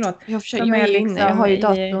 Oj, förlåt. Jag är inne. Jag har ju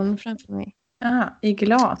datorn framför mig. Aha, i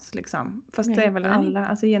glas liksom. Fast det är väl alla,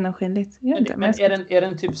 alltså genomskinligt. Men är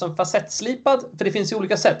den typ som facettslipad? För det finns ju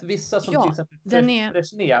olika sätt. Vissa som till exempel den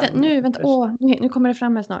är... Nu kommer det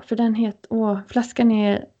fram här snart. För den heter... flaskan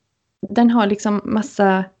är... Den har liksom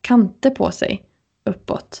massa kanter på sig.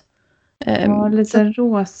 Uppåt. Ja, lite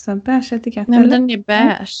rosa beige etikett. Nej, men den är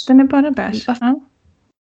beige. Den är bara beige. Ja.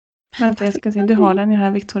 Vänta, jag ska se. Du har den ju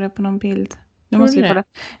här, Victoria, på någon bild. Nu måste vi kolla.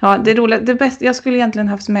 Ja, det är roligt. Det bästa, jag skulle egentligen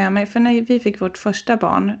haft med mig, för när vi fick vårt första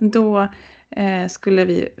barn, då skulle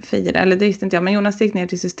vi fira, eller det visste inte jag, men Jonas gick ner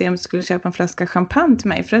till systemet och skulle köpa en flaska champagne till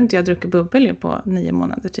mig, för att inte jag druckit bubbel på 9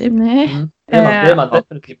 månader typ. Nej. Det är man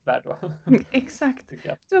definitivt värd då. Exakt.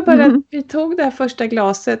 Det var bara att vi tog det här första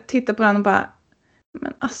glaset, tittade på den och bara,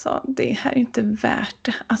 men alltså det här är inte värt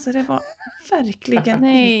det. Alltså det var verkligen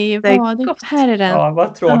nej, vad det gott. Här är den. Ja,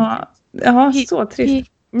 vad tråkigt. Ja, så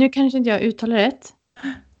trist. Nu kanske inte jag uttalar rätt.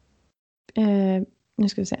 Nu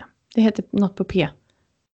ska vi se. Det heter något på P.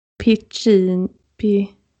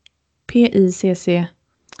 P-I-C-C.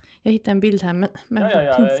 Jag hittade en bild här. Men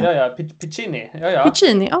Piccini.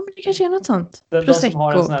 Piccini, ja men det kanske är något sånt. De som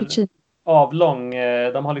har en sån här avlång,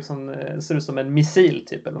 de har liksom, ser ut som en missil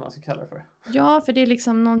typ, eller vad man ska kalla det för. Ja, för det är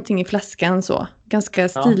liksom någonting i flaskan så. Ganska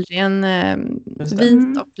stilren,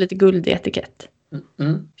 vit och lite guldig etikett.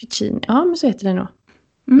 Piccini, ja men så heter det nog.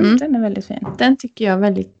 Den är väldigt fin. Den tycker jag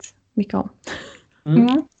väldigt mycket om.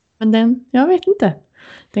 Men den, jag vet inte.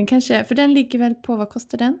 Den kanske, för den ligger väl på, vad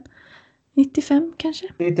kostar den? 95 kanske?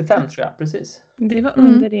 95 tror jag, precis. Det var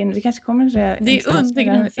under din, vi kanske kommer till det. Det är under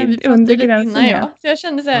gränsen. Under gränsen, ja. Så jag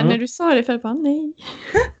kände så här, när du sa det, för att bara, nej.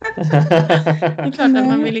 Det är klart att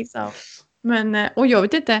man vill liksom. Men, och jag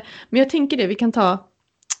vet inte, men jag tänker det, vi kan ta,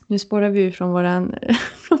 nu spårar vi ut från våra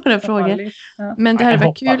frågor. Ja. Men det här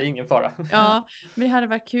var kul. Det är ingen fara. Ja, men det hade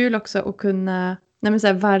varit kul också att kunna, nej men så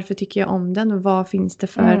här, varför tycker jag om den och vad finns det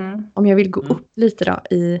för, om jag vill gå upp lite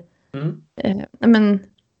då i, men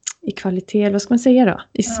i kvalitet, eller vad ska man säga då?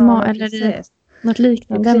 I smak, eller i något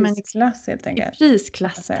liknande. I prisklass helt enkelt. I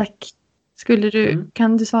prisklass, tack. Skulle du,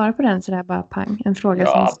 kan du svara på den sådär bara pang? En fråga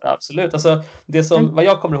som... absolut. Alltså, det som, vad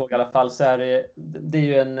jag kommer ihåg i alla fall, så är det är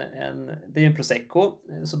ju en prosecco.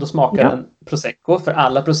 Så då smakar den prosecco. För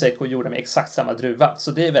alla prosecco gjorda med exakt samma druva.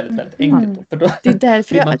 Så det är väldigt, väldigt enkelt. För då, det är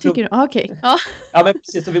därför jag tycker... Okej. Ja. Ja, men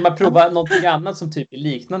precis. Så vill man prova någonting annat som typ är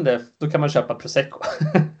liknande, då kan man köpa prosecco.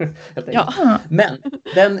 Helt enkelt. Ja. Men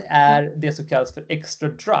den är det som kallas för extra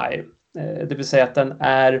dry. Det vill säga att den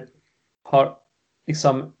har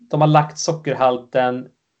liksom, de har lagt sockerhalten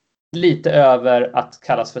lite över att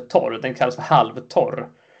kallas för torr. Den kallas för halvtorr.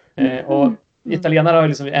 Och italienare har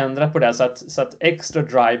liksom ändrat på det så att extra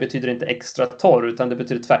dry betyder inte extra torr, utan det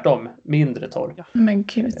betyder tvärtom mindre torr. Ja, men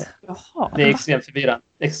gud. Det är extremt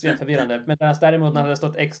förvirrande. Men däremot när det hade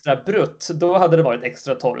stått extra brutt, då hade det varit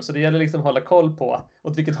extra torr. Så det gäller liksom att hålla koll på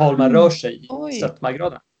åt vilket håll man rör sig i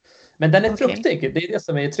sötmagraderna. Men den är fruktig, det är det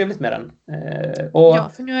som är trevligt med den.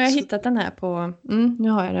 Ja, för nu har jag hittat den här på, nu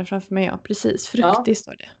har jag den framför mig, ja, precis, fruktig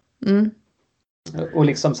står det. Och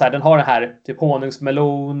liksom så här, den har det här typ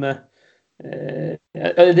honungsmelon, det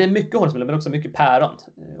är mycket honungsmelon men också mycket päron.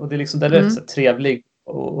 Och det är liksom, den är rätt så trevlig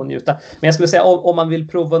att njuta. Men jag skulle säga, om man vill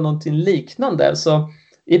prova någonting liknande, så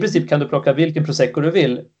i princip kan du plocka vilken prosecco du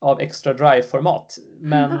vill av extra dry format.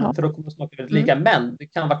 Men för då kommer det smaka väldigt lika. Men det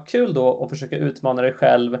kan vara kul då att försöka utmana dig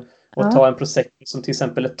själv och ta en prosecco som till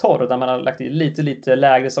exempel är torr, där man har lagt i lite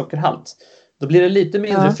lägre sockerhalt. Då blir det lite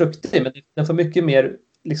mindre fruktig, men den får mycket mer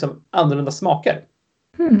liksom annorlunda smaker.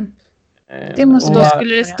 Det måste då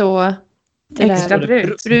skulle det stå extra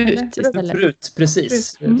brut istället. Brut,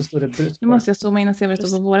 precis. Då står det brut. Nu måste jag zooma in och se vad det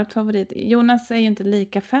står på vårat favorit. Jonas är ju inte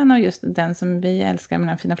lika fan av just den som vi älskar med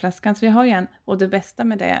den fina flaskan. Så vi har ju en, och det bästa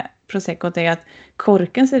med det proseccot är att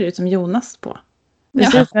korken ser ut som Jonas på.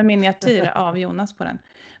 Precis med miniatyr av Jonas på den.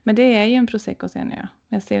 Men det är ju en prosecco, ser jag.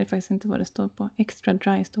 Jag ser faktiskt inte vad det står på. Extra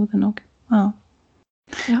dry stod det nog. Ja.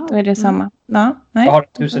 Då är det samma. Ja, nej.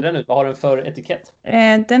 Hur ser den ut? Vad har den för etikett?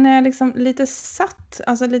 Den är liksom lite satt.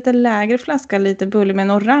 Alltså lite lägre flaska, lite bullig med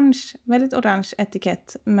en väldigt orange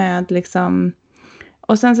etikett med liksom...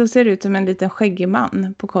 Och sen så ser det ut som en liten skäggig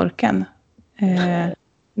man på korken.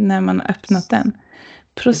 När man har öppnat den.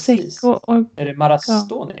 Prosecco och... Är det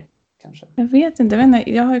Marastoni? Kanske. Jag vet inte.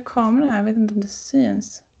 Jag har ju kameran här. Jag vet inte om det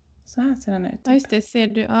syns. Så här ser den ut. Ja, just det. Ser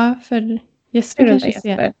du? Ja, för Jesper kanske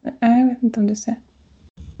ser. Jag vet inte om du ser.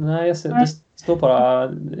 Nej, jag ser. Det står bara...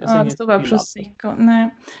 det står bara Prosecco.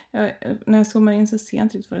 Nej, när jag zoomar in så ser jag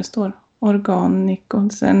inte riktigt vad det står. Organico,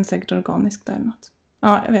 sen säkert organiskt eller något.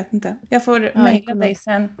 Ja, jag vet inte. Jag får mejla dig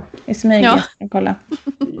sen i smyg. Jag ska kolla.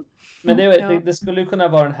 Men det skulle kunna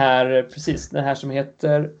vara den här som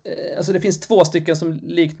heter... Alltså det finns 2 stycken som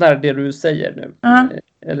liknar det du säger nu.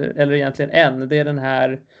 Eller egentligen en. Det är den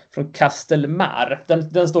här från Castelmar.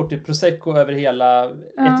 Den står till Prosecco över hela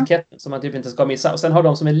etiketten som man typ inte ska missa. Och sen har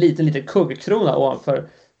de som en liten kuggkrona ovanför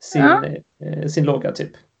sin logga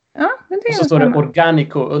typ. Ja, men det är och så står det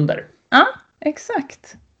Organico under. Ja,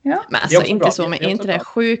 exakt. Ja. Men alltså inte bra. Så, men är inte det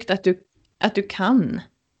sjukt att du kan?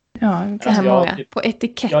 Ja, så här många. På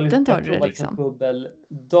etiketten tar du det liksom. Bubbel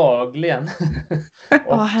dagligen.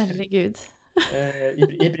 Herregud.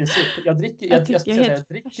 I princip. Jag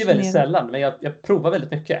dricker väldigt sällan, men jag provar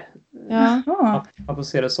väldigt mycket. Ja. Man får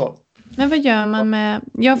se det så. Men vad gör man med...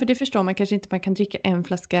 Ja, för det förstår man kanske inte. Man kan dricka en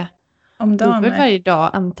flaska om dagen varje dag,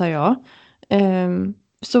 antar jag.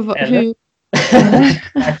 Så hur...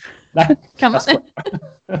 Nej, kan man...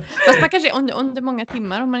 Fast man kanske under många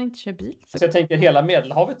timmar om man inte kör bil. Så jag tänker hela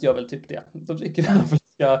Medelhavet gör väl typ det. De dricker en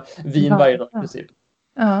flaska vin varje dag i princip.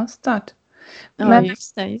 Ja, start. Ja, men,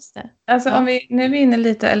 just det. Alltså om vi, nu är vi inne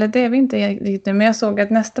lite, eller det är vi inte riktigt nu, men jag såg att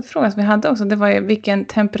nästa fråga som vi hade också, det var ju vilken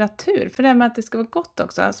temperatur, för det med att det ska vara gott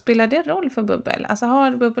också, spelar det roll för bubbel? Alltså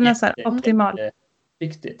har bubbeln en så här optimal?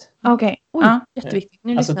 Viktigt. Okej. Jätteviktigt.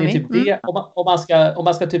 Nu alltså det är typ det, om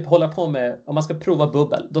man ska typ hålla på med, om man ska prova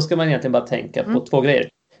bubbel, då ska man egentligen bara tänka på 2 grejer.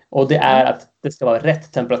 Och det är att det ska vara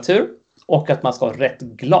rätt temperatur och att man ska ha rätt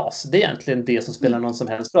glas. Det är egentligen det som spelar någon som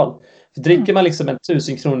helst roll. För dricker man liksom en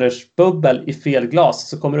 1000 kronors bubbel i fel glas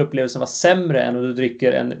så kommer upplevelsen vara sämre än om du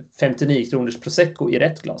dricker en 59 kronors Prosecco i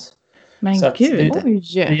rätt glas. Men så gud,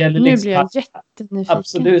 det gäller nu liksom blir jag jättenyfiken.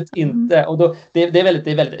 Absolut inte. Och då, det är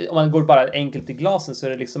väldigt, om man går bara enkelt i glasen så är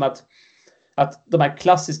det liksom att de här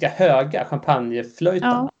klassiska höga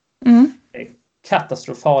champagneflöjtarna är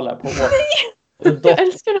katastrofala på jag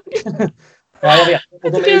älskar dem. Ja, jag vet. Och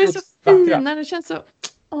jag tycker de är så fina. Det känns så...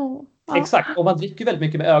 Exakt. Och man dricker väldigt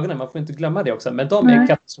mycket med ögonen. Man får inte glömma det också. Men de är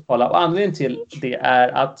katastrofala. Och anledningen till det är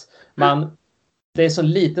att det är så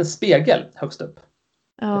liten spegel högst upp.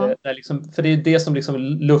 För det är det som liksom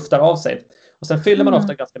luftar av sig. Och sen fyller man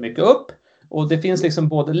ofta ganska mycket upp. Och det finns liksom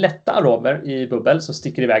både lätta aromer i bubbel som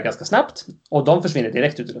sticker iväg ganska snabbt. Och de försvinner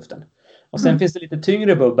direkt ut i luften. Och sen finns det lite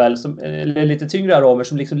tyngre bubbel, eller lite tyngre aromer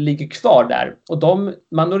som liksom ligger kvar där. Och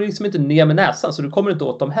man når liksom inte ner med näsan, så du kommer inte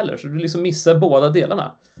åt dem heller. Så du liksom missar båda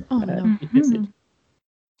delarna. I princip.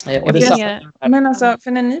 Och men alltså,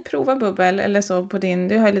 för när ni provar bubbel eller så på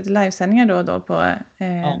du har ju lite livesändningar då på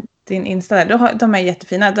din Insta där. De är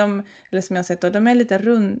jättefina. Eller som jag har sett då, de är lite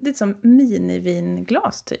lite som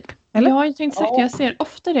minivinglas typ. Eller? Ja, jag tänkte sagt, jag ser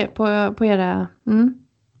ofta det på era...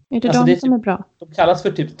 Är det alltså de som är bra? De kallas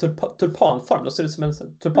för typ tulpanform. Då ser det ut som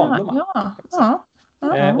en tulpanblomma.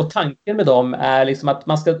 Och tanken med dem är liksom att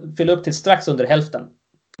man ska fylla upp till strax under hälften.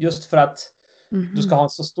 Just för att du ska ha en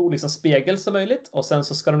så stor liksom spegel som möjligt. Och sen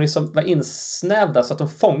så ska de liksom vara insnävda så att de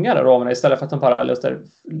fångar aromerna istället för att de bara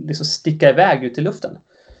liksom sticka iväg ut i luften.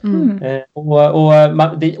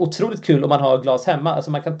 Det är otroligt kul om man har glas hemma.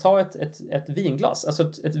 Alltså man kan ta ett vinglas,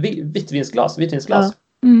 alltså ett vitvinsglas.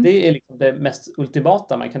 Det är liksom det mest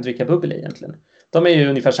ultimata man kan dricka bubbel i egentligen. De är ju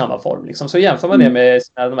ungefär samma form liksom. Så jämför man det med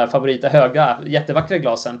de här favorita höga, jättevackra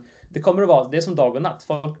glasen. Det kommer att vara, det är som dag och natt.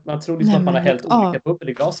 Man tror liksom att man har helt olika bubbel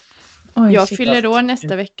i glas. Jag fyller år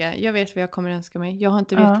nästa vecka. Jag vet vad jag kommer önska mig. Jag har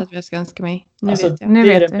inte vetat vad jag ska önska mig. Nu alltså, vet jag.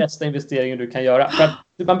 Det är den bästa investeringen du kan göra. För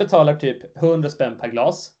att man betalar typ 100 spänn per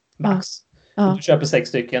glas, max. Du köper 6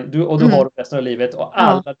 stycken och du har dem resten av livet. Och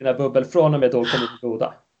alla dina bubbel från och med då kommer bli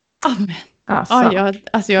goda. Amen. Jag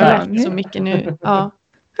har lärt mig så mycket nu. Ja,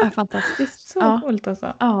 fantastiskt. Så coolt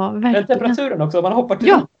alltså. Ja, verkligen. Men temperaturen också, man hoppar till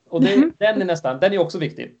den. Och den är också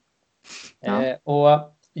viktig.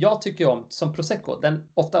 Och jag tycker om, som Prosecco,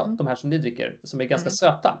 ofta de här som ni dricker, som är ganska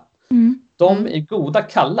söta. De är goda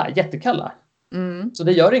kalla, jättekalla. Så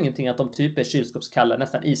det gör ingenting att de typ är kylskåpskalla,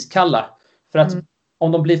 nästan iskalla. För att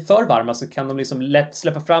om de blir för varma så kan de liksom lätt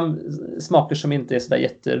släppa fram smaker som inte är sådär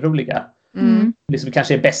jätteroliga. Liksom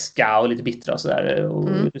kanske är beska och lite bittra och sådär. Och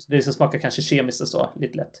det som smakar kanske kemiskt och så,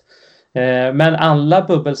 lite lätt. Men alla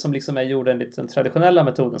bubbel som liksom är gjorda enligt den traditionella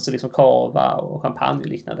metoden, så liksom cava och champagne och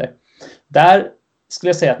liknande. Där skulle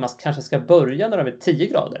jag säga att man kanske ska börja när de är 10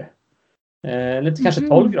 grader. Eller kanske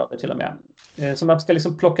 12 grader till och med. Så man ska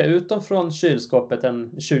liksom plocka ut dem från kylskåpet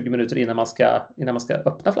 20 minuter innan man ska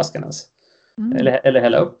öppna flaskan ens. Eller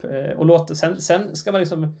hälla upp. Och sen ska man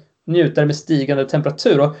liksom njutare med stigande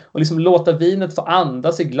temperatur och liksom låta vinet få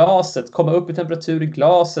andas i glaset, komma upp i temperatur i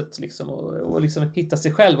glaset liksom, och liksom hitta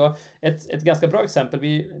sig själv. Och ett ganska bra exempel,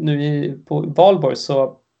 på Valborg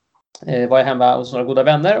så var jag hemma hos några goda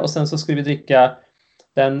vänner och sen så skulle vi dricka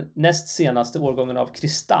den näst senaste årgången av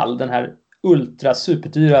Kristall, den här ultra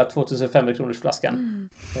superdyra 2500 kronors flaskan.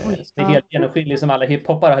 Det är helt genomskinlig som alla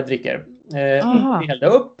hiphoppare dricker. Vi hällde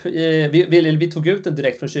upp. Vi tog ut den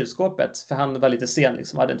direkt från kylskåpet för han var lite sen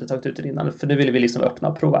liksom, hade inte tagit ut den innan. För nu ville vi liksom öppna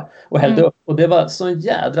och prova. Och hällde upp. Och det var så en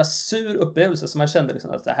jädra sur upplevelse som man kände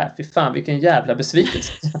liksom att det här, fy fan vilken jävla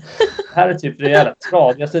besvikelse. Det här är typ det jävla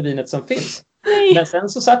tradigaste vinet som finns. Men sen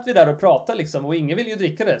så satt vi där och pratade liksom, och ingen ville ju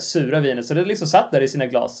dricka det sura vinet så det liksom satt där i sina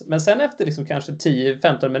glas. Men sen efter liksom kanske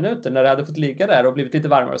 10-15 minuter när det hade fått ligga där och blivit lite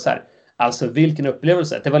varmare och så här, alltså vilken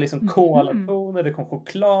upplevelse. Det var liksom kolatoner, det kom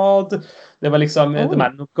choklad, det var liksom de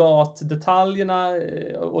här nougat-detaljerna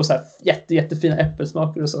och så här jättefina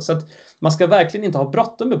äppelsmaker och så. Så att man ska verkligen inte ha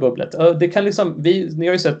bråttom med bubblet. Det kan liksom, ni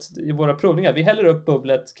har ju sett i våra provningar, vi häller upp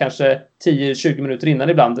bubblet kanske 10-20 minuter innan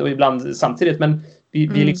ibland och ibland samtidigt, men vi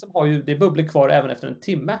liksom har ju det bubblar kvar även efter en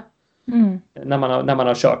timme när man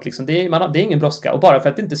har kört. Liksom. Det är ingen brådska. Och bara för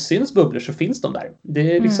att det inte syns bubblor så finns de där.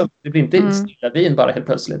 Det, är liksom, det blir inte stilla vin bara helt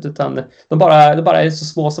plötsligt. Utan de bara är så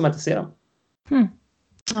små som man inte ser dem.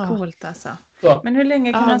 Coolt alltså. Så. Men hur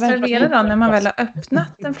länge kan man servera då när man väl har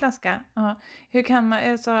öppnat en flaska?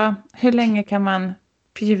 Hur länge kan man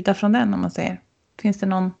bjuda från den om man säger? Finns det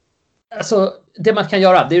någon? Alltså, det man kan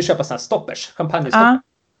göra det är att köpa sådana här stoppers. Champagnestoppers.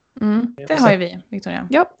 Det har ju vi, Victoria.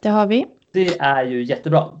 Ja, det har vi. Det är ju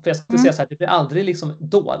jättebra. För jag skulle säga så här, det blir aldrig liksom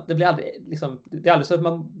det är aldrig så att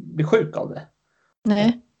man blir sjuk av det.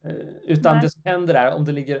 Nej. Utan det som händer är, om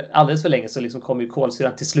det ligger alldeles för länge så liksom kommer ju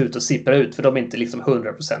kolsyran till slut att sippra ut för de är inte liksom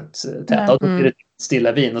 100% täta och då blir det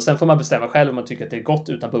stilla vin. Och sen får man bestämma själv om man tycker att det är gott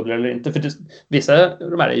utan bubblor eller inte. För vissa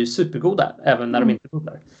de här är ju supergoda även när de inte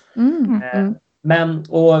bubblar. Men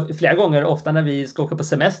och flera gånger, ofta när vi ska åka på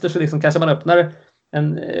semester så liksom kanske man öppnar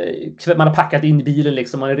man har packat in i bilen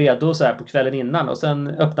liksom, man är redo så här på kvällen innan och sen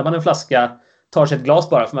öppnar man en flaska, tar sig ett glas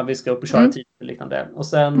bara för man ska upp och köra tid och liknande. Och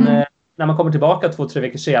sen när man kommer tillbaka 2-3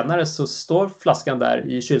 veckor senare så står flaskan där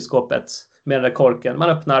i kylskåpet med den där korken. Man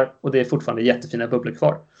öppnar och det är fortfarande jättefina bubblor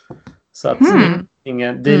kvar. Så att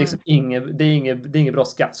det är liksom ingen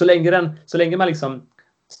brådska. Så länge man liksom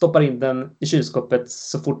stoppar in den i kylskåpet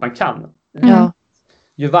så fort man kan.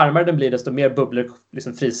 Ju varmare den blir desto mer bubblor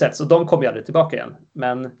liksom frisätts. Och de kommer ju aldrig tillbaka igen.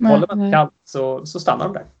 Men håller man kallt så stannar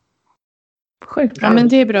de där. Sjukt. Ja, men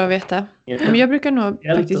det är bra att veta. Men jag brukar nog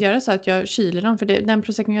faktiskt göra så att jag kyler dem. För den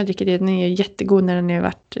prosecco jag dricker, den är jättegod när den har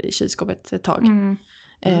varit i kylskåpet ett tag.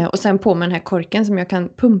 Och sen på med den här korken som jag kan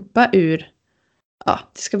pumpa ur. Ja,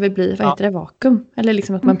 det ska väl bli, vad heter det, vakuum. Eller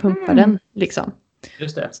liksom att man pumpar den liksom.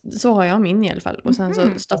 Just det. Så har jag min i alla fall. Och sen så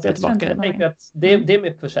stoppar jag tillbaka den. Jag tänker att det är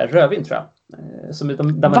med för så här rödvin tror jag.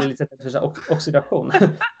 Där man är lite för så här oxidation.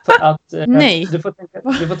 För att, nej. Du får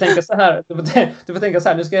tänka så här. Du får tänka så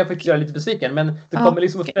här. Nu ska jag faktiskt göra lite besviken. Men det kommer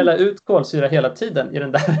liksom att fälla ut kolsyra hela tiden i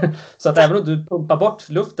den där. Så att även om du pumpar bort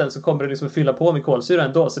luften så kommer det liksom att fylla på med kolsyra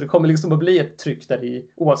ändå. Så det kommer liksom att bli ett tryck där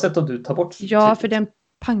i. Oavsett om du tar bort trycket. Ja, för den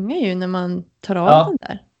pangar ju när man tar av den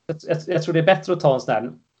där. Jag tror det är bättre att ta en sån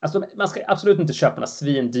här. Alltså, man ska absolut inte köpa några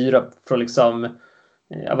svindyra från liksom,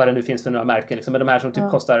 vad det nu finns för några märken. Liksom, men de här som typ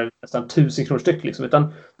kostar nästan 1000 kronor styck. Liksom,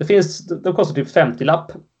 utan de kostar typ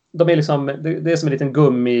 50-lapp. De är liksom, det är som en liten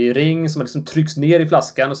gummiring som liksom trycks ner i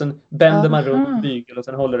flaskan och sen bänder man runt bygel och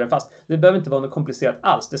sen håller den fast. Det behöver inte vara något komplicerat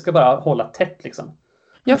alls. Det ska bara hålla tätt liksom.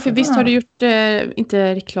 Ja, för visst har du gjort,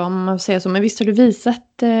 inte reklam om man säger så, men visst har du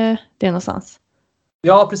visat det någonstans?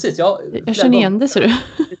 Ja, precis. Jag känner igen det, så du.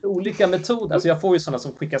 Lite olika metoder. Alltså jag får ju sådana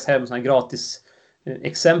som skickas hem, sådana gratis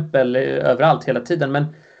exempel överallt hela tiden. Men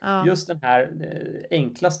just den här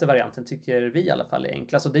enklaste varianten tycker vi i alla fall är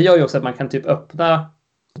enklast. Och det gör ju också att man kan typ öppna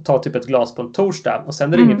och ta typ ett glas på en torsdag. Och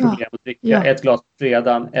sen är det inget problem att dricka ett glas på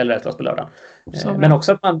fredagen eller ett glas på lördagen. Men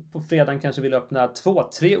också att man på fredagen kanske vill öppna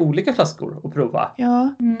 2-3 olika flaskor och prova.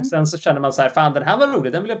 Och sen så känner man så här, fan den här var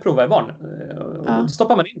rolig, den vill jag prova imorgon. Och då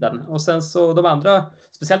stoppar man in den. Och sen så de andra,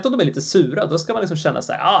 speciellt om de är lite sura, då ska man liksom känna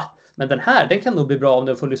så här, men den här, den kan nog bli bra om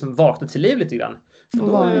den får liksom vakna till liv lite grann.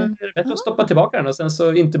 Då är det bättre att stoppa tillbaka den och sen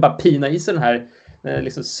så inte bara pina i sig den här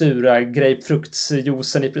liksom sura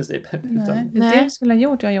grapefruktsjuicen i princip. Nej, det skulle ha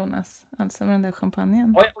gjort jag, Jonas. Alltså med den där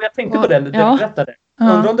champagnen. Ja, och jag tänkte på den, du berättade.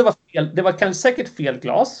 Undrar om det var fel, det var kanske säkert fel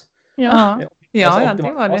glas. Det var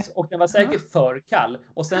det. Och den var säkert för kall.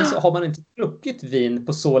 Och sen så har man inte druckit vin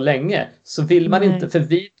på så länge. Så vill man inte, för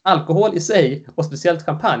vin, alkohol i sig och speciellt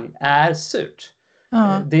champagne är surt.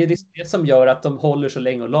 Det är det som gör att de håller så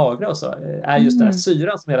länge och lagrar och så. Är just den här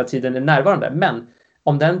syran som hela tiden är närvarande. Men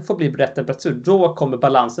om den får bli rätt temperatur, då kommer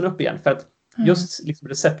balansen upp igen. För att just liksom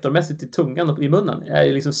receptormässigt i tungan och i munnen är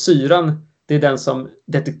ju liksom syran, det är den som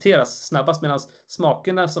detekteras snabbast, medan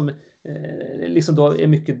smakerna som liksom då är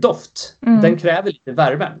mycket doft, den kräver lite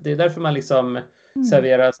värme. Det är därför man liksom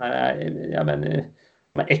serverar såna här,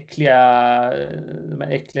 de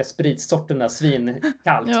äckliga spritsorterna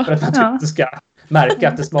svinkallt för att man inte ska märka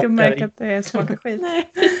att det smakar skit.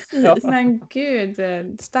 Men gud,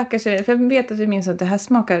 stackars er. För jag vet att vi minns att det här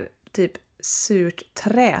smakar typ surt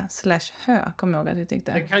trä /hö, kommer jag ihåg att vi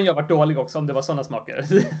tyckte. Det kan ju ha varit dålig också om det var sådana smaker.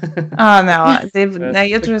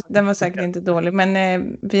 Nej, jag tror att den var säkert inte dålig, men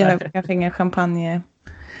vi har kanske ingen champagne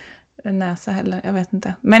näsa heller, jag vet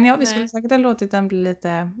inte. Men ja, vi skulle säkert ha låtit den bli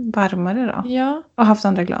lite varmare då. Ja. Och haft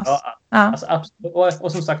andra glas. Ja. Alltså, absolut.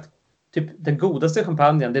 Och som sagt, typ den godaste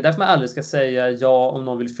champagnen, det är därför man aldrig ska säga ja om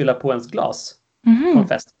någon vill fylla på ens glas på en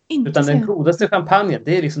fest. Utan den godaste champagnen,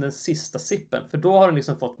 det är liksom den sista sippen. För då har den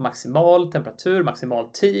liksom fått maximal temperatur, maximal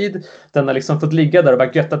tid. Den har liksom fått ligga där och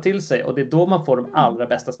bara götta till sig. Och det är då man får de allra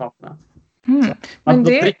bästa smakerna. Då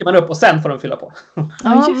dricker man upp och sen får de fylla på.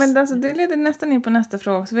 Men alltså, det leder nästan in på nästa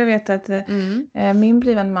fråga. Så vi vet att min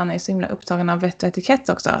blivande man är så himla upptagen av vett och etikett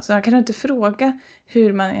också. Så jag kan inte fråga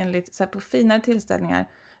hur man enligt så här, på finare tillställningar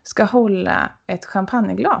ska hålla ett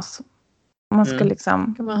champagneglas. Man ska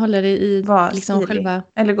liksom... Kan man hålla det i liksom själva...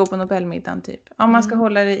 Eller gå på Nobelmiddagen typ. Om man ska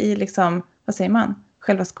hålla det i liksom, vad säger man?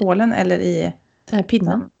 Själva skålen eller i... Den här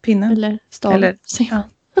pinnen. Eller staven. Ja.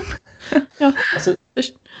 Alltså,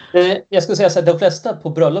 jag skulle säga så att de flesta på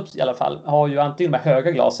bröllop i alla fall har ju antingen de här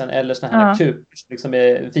höga glasen eller såna här kuber som liksom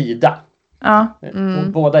är vida.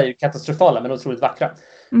 Och båda är ju katastrofala men otroligt vackra.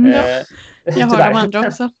 Jag har de andra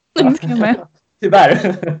också.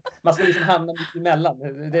 Tyvärr. Man ska liksom hamna mitt emellan.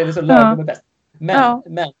 Det är liksom lagom och bäst.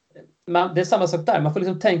 Men det är samma sak där. Man får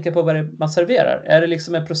liksom tänka på vad det man serverar. Är det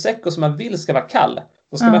liksom en prosecco som man vill ska vara kall,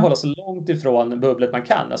 då ska man hålla så långt ifrån bubblet man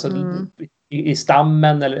kan. Alltså i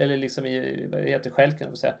stammen eller liksom i, vad heter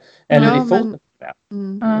skälken, eller i foten.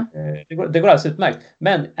 Det går alldeles utmärkt.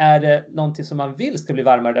 Men är det någonting som man vill ska bli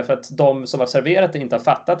varmare därför att de som har serverat det inte har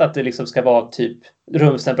fattat att det liksom ska vara typ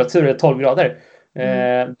rumstemperatur eller 12 grader.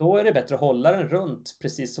 Då är det bättre att hålla den runt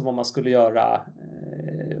precis som om man skulle göra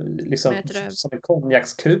liksom som en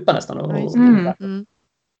konjakskupa nästan.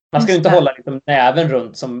 Man ska ju inte hålla liksom näven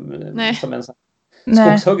runt som en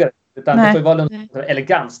skogshuggare. Utan det får ju vara en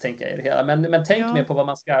elegans, tänker jag i det hela. Men tänk mer på vad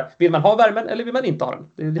man ska... Vill man ha värmen eller vill man inte ha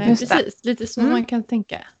den? Precis, lite så man kan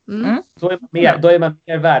tänka. Då är man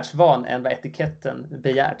mer världsvan än vad etiketten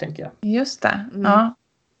begär, tänker jag. Just det. Ja.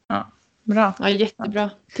 Bra. Ja, jättebra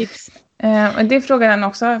tips. Och det frågar den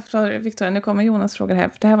också, Victoria, nu kommer Jonas fråga här,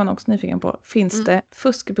 för det här var han också nyfiken på. Finns det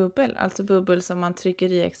fuskbubbel, alltså bubbel som man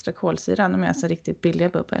trycker i extra kolsyra, de är alltså riktigt billiga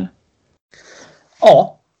bubbel?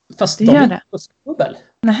 Ja, fast det gör det. Fuskbubbel.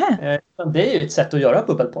 Det är ju ett sätt att göra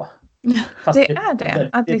bubbel på. Fast det är det.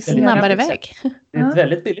 Att liksom snabbare väg. Det är ett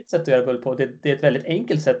väldigt billigt sätt att göra bubbel på. Det är ett väldigt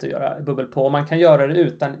enkelt sätt att göra bubbel på. Man kan göra det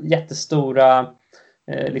utan jättestora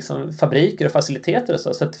liksom fabriker och faciliteter och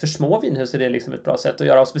så att för små vinhus är det liksom ett bra sätt att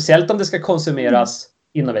göra, och speciellt om det ska konsumeras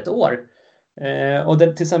inom ett år. Och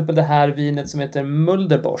till exempel det här vinet som heter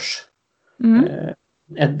Mulderbosch,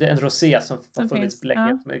 en rosé som har funnits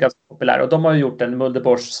länge, som är ganska populär, och de har gjort en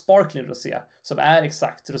Mulderbosch Sparkling Rosé som är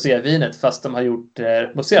exakt rosévinet fast de har gjort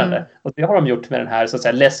mousserande, och det har de gjort med den här så att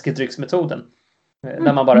säga läskedrycksmetoden.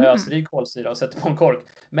 När man bara öser i kolsyra och sätter på en kork.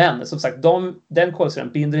 Men som sagt, den kolsyran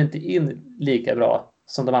binder inte in lika bra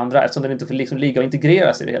som de andra, eftersom den inte får liksom ligga och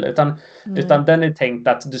integreras i det hela. Utan den är tänkt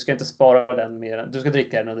att du ska inte spara den mer. Du ska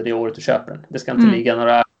dricka den under det året du köper den. Det ska inte ligga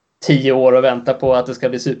några 10 år och vänta på att det ska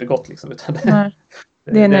bli supergott. Liksom, utan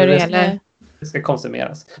det är när det gäller. Det ska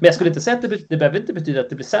konsumeras. Men jag skulle inte säga att det behöver inte betyda att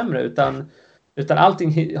det blir sämre. Utan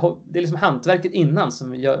allting, det är liksom hantverket innan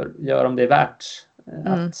som gör om det är värt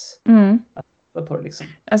att på det liksom.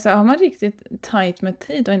 Alltså har man riktigt tajt med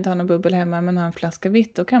tid och inte har någon bubbel hemma men har en flaska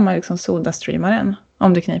vitt, då kan man liksom sodastreama den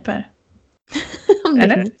om det kniper.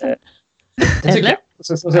 Eller? Det tycker jag.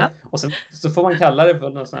 Och sen så får man kalla det för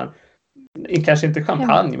någon sån här, kanske inte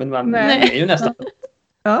champagne, men man är ju nästan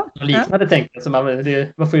liknande tänkt. Så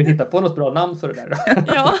man får ju hitta på något bra namn för det där.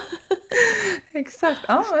 Ja. Exakt.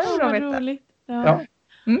 Ja, det är bra att veta. Roligt. Ja.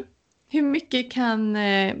 Hur mycket kan,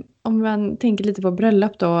 om man tänker lite på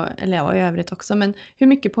bröllop då, eller i övrigt också, men hur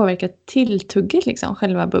mycket påverkar tilltugget liksom,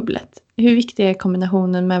 själva bubblet? Hur viktig är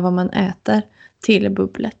kombinationen med vad man äter till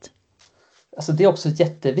bubblet? Alltså det är också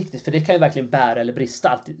jätteviktigt, för det kan ju verkligen bära eller brista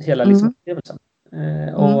alltid, hela liksom upplevelsen.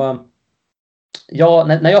 Och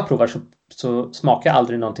när jag provar så smakar jag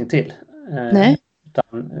aldrig någonting till. Nej.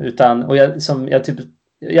 Utan och jag typ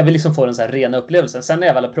jag vill liksom få den så här rena upplevelsen. Sen när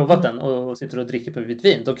jag väl har provat den och sitter och dricker på vitt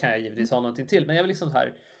vin, då kan jag givetvis ha någonting till. Men jag vill liksom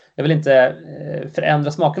här, jag vill inte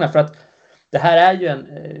förändra smakerna, för att det här är ju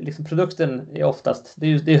liksom produkten är oftast,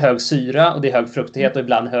 det är hög syra och det är hög fruktighet och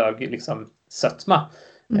ibland hög liksom sötma.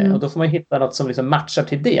 Och då får man hitta något som liksom matchar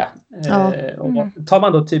till det. Och tar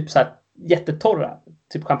man då typ så här jättetorra,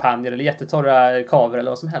 typ champagne eller jättetorra kaver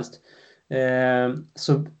eller vad som helst,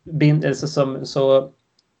 så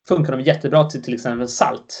funkar de jättebra till exempel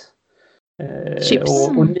salt. Chips.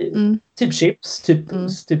 Typ chips,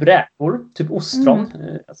 typ räkor, typ ostron.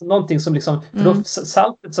 Alltså någonting som liksom, för då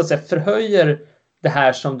saltet så att säga förhöjer det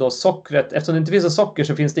här som då sockret, eftersom det inte finns socker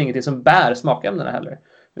så finns det ingenting som bär smakämnena heller.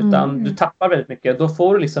 Utan du tappar väldigt mycket. Då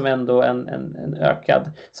får du liksom ändå en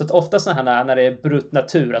ökad. Så att ofta så här när det är brut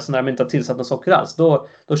natur, alltså när man inte har tillsatt något socker alls, då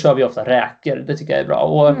kör vi ofta räkor. Det tycker jag är bra.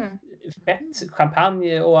 Och fett,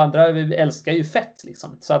 champagne och andra, vi älskar ju fett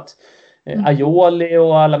liksom. Så att aioli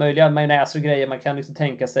och alla möjliga majonnäser och grejer man kan liksom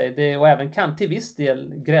tänka sig det, och även kan till viss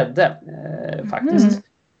del grädde faktiskt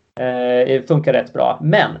funkar rätt bra.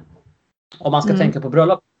 Men om man ska tänka på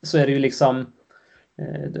bröllop så är det ju liksom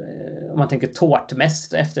om man tänker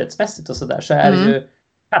tårtmässigt och efterrättsmässigt och sådär, så är det ju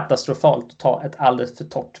katastrofalt att ta ett alldeles för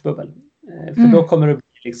torrt bubbel. För då kommer det bli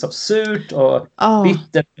liksom surt och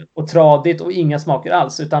bittert och tradigt och inga smaker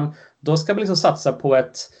alls, utan då ska man liksom satsa på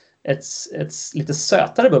ett lite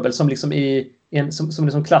sötare bubbel som liksom som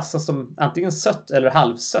liksom klassas som antingen sött eller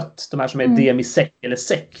halvsött. De här som är demi-sec eller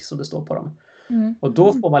sec som det står på dem. Och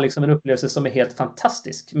då får man liksom en upplevelse som är helt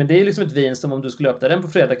fantastisk. Men det är liksom ett vin som om du skulle öppna den på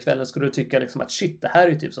fredagskvällen skulle du tycka liksom att shit, det här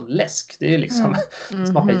är ju typ som läsk. Det är liksom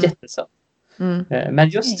smakar jättesött. Men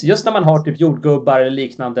just när man har typ jordgubbar eller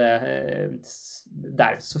liknande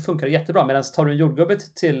där så funkar det jättebra. Medan tar du en jordgubbe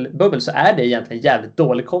till bubbel så är det egentligen en jävligt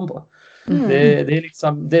dålig kombo. Det är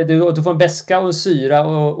liksom, du får en beska och en syra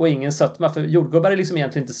och ingen sötma. För jordgubbar är liksom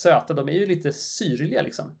egentligen inte söta. De är ju lite syrliga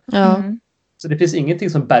liksom. Så det finns ingenting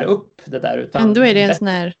som bär upp det där. Utan ändå är det en sån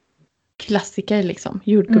här klassiker liksom.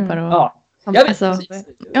 Jordgubbar och... Ja, jag vet, precis.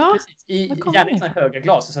 Gärna i såna höga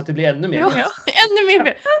glas så att det blir ännu mer. Ännu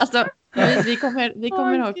mer. Alltså, vi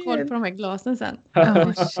kommer ha koll på de här glasen sen.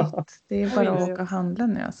 Shit. Det är bara att åka och handla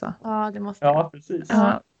nu alltså. Ja, det måste jag. Ja, precis.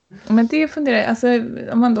 Ja. Men det funderar, alltså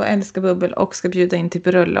om man då älskar bubbel och ska bjuda in till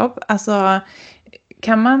bröllop, alltså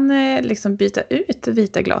kan man liksom byta ut det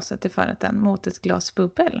vita glaset till förrätten mot ett glas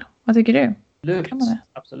bubbel? Vad tycker du?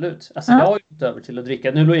 Absolut. Alltså jag har ju gått över till att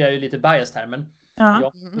dricka, nu är jag ju lite biased här, men jag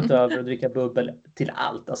har gått över att dricka bubbel till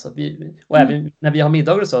allt. Alltså och även när vi har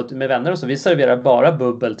middagar och så med vänner och så, vi serverar bara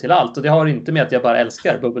bubbel till allt. Och det har inte med att jag bara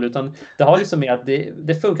älskar bubbel, utan det har liksom med att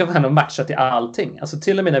det funkar för henne att matcha till allting. Alltså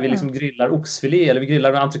till och med när vi liksom grillar oxfilé eller vi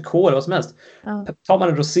grillar entrecote eller vad som helst. Tar man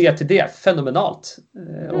en rosé till det, fenomenalt.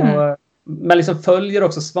 Och man liksom följer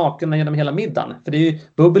också smakerna genom hela middagen. För det är ju,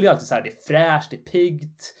 bubbel är ju alltid så här, det är fräscht, det är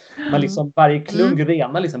piggt. Man liksom, varje klunk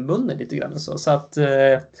renar liksom munnen lite grann. Så att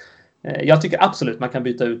jag tycker absolut man kan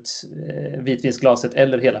byta ut vitvinsglaset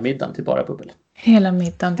eller hela middagen till bara bubbel. Hela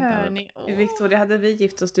middagen till bara bubbel. Victoria, hade vi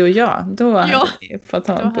gift oss du och jag, då hade vi fått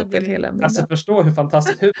ha en bubbel hela middagen. Alltså förstå hur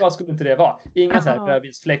fantastiskt, hur bra skulle inte det vara? Inga så här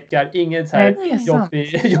rödvinsfläckar, ingen så här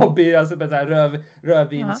jobbig alltså så här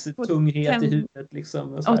rödvinstunghet i huvudet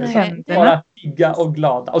liksom. Och tänderna. Bara pigga och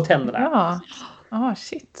glada. Och tänderna. Ja,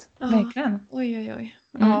 shit. Verkligen. Oj.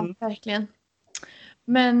 Ja, verkligen.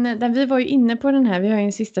 Men vi var ju inne på den här, vi har ju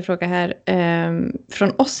en sista fråga här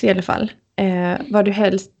från oss i alla fall. Vad du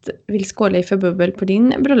helst vill skåla i för bubbel på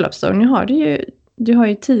din bröllopsdag. Nu har du har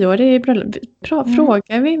ju 10-årig bröllop.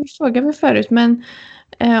 Frågar vi förut, men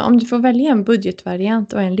om du får välja en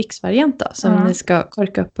budgetvariant och en lyxvariant då, som ni ska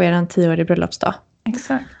korka upp på er 10-årig bröllopsdag.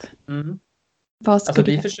 Exakt. Alltså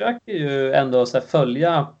vi försöker ju ändå så här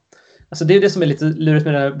följa. Alltså det är det som är lite lurigt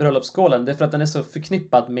med den här bröllopsskålen. Det är för att den är så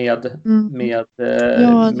förknippad med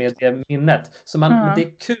det minnet. Så det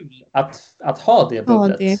är kul att ha det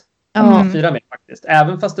bubblet. Fira med faktiskt.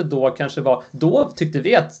 Även fast det då kanske var... Då tyckte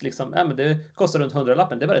vi att liksom, men det kostar runt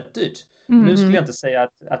 100-lappen. Det var rätt dyrt. Nu skulle jag inte säga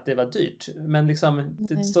att det var dyrt. Men liksom,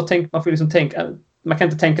 man får liksom tänka... Man kan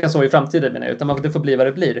inte tänka så i framtiden menar jag, utan det får bli vad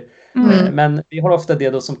det blir. Men vi har ofta det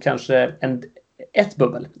då som kanske ett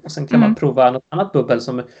bubbel. Och sen kan man prova något annat bubbel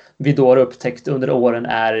som vi då har upptäckt under åren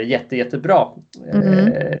är jättebra.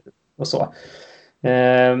 Och så.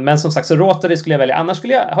 Men som sagt så Rotary skulle jag välja. Annars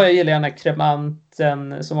gillar jag gärna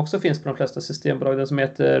kremanten som också finns på de flesta systembolag. Den som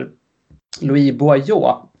heter Louis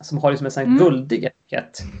Boyau. Som har liksom en sån guldig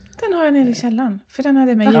etikett. Den har jag nere i källaren. För den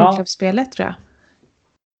hade med julklappsspelet tror jag.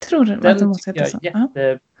 Tror den tycker jag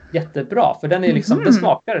är jättebra. För den är liksom, den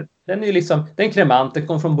smakar, den är liksom, den är kremant, den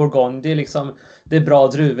kommer från Bourgogne, det är liksom, det är bra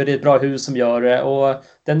druvor, det är ett bra hus som gör det, och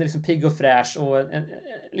den är liksom pigg och fräsch och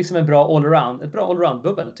liksom en bra allround, ett bra allround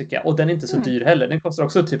bubbel tycker jag. Och den är inte så dyr heller, den kostar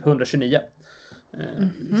också typ 129.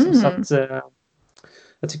 Liksom, så att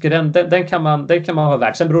jag tycker den kan man ha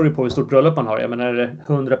värd. Sen beror det på hur stort bröllop man har. Jag menar, är det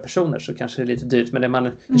 100 personer så kanske det är lite dyrt. Men är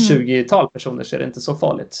man 20-tal personer så är det inte så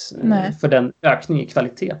farligt. För den ökning i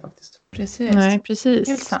kvalitet faktiskt. Precis. Nej, precis.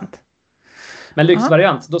 Helt sant. Men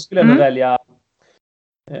lyxvariant, då skulle jag nog välja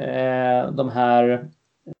de här.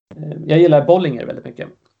 Jag gillar Bollinger väldigt mycket.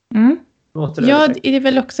 Ja, det är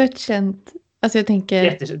väl också ett känt. Alltså jag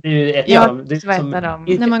tänker. Det är ju ett av dem. Det är som,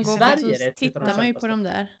 när man går Sverige så tittar man ju på dem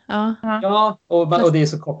där. Ja, och det är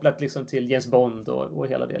så kopplat liksom till James Bond och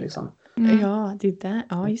hela det liksom. Ja, det är där.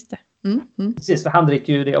 Ja, just det. Precis, för han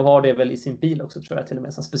dricker ju det och har det väl i sin bil också, tror jag, till och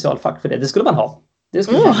med som specialfack för det. Det skulle man ha. Det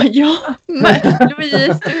skulle man ha. Ja,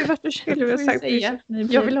 Louise, varför skulle du säga?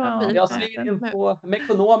 Jag vill ha en bil. Jag skriver in på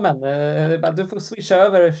Mekonomen. Du får swisha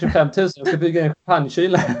över 25 000 och ska bygga en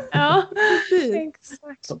champagnekyla. Ja,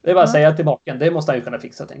 exakt. Så det är bara att säga till maken. Det måste han ju kunna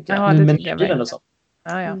fixa, tänker jag. Ja, det men tycker jag. och så.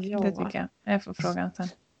 Ja, det tycker jag. Jag får frågan sen.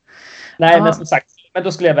 Nej, men som sagt, men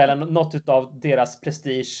då skulle jag välja något av deras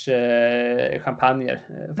prestige champagner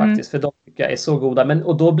faktiskt. För de tycker jag är så goda. Men,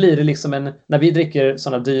 och då blir det liksom när vi dricker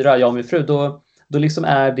sådana dyra, jag och min fru, då liksom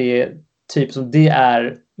är det typ som det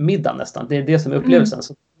är middag nästan. Det är det som är upplevelsen.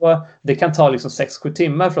 Så det kan ta liksom 6-7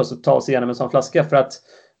 timmar för oss att ta oss igenom en sån flaska, för att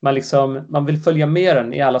man vill följa med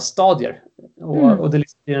den i alla stadier. Och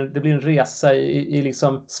det blir en resa i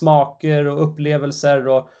liksom smaker och upplevelser,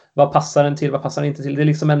 och vad passar den till, vad passar den inte till.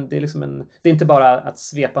 Det är inte bara att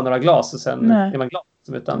svepa några glas och sen är man glad,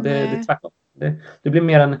 utan det är tvärtom. Det blir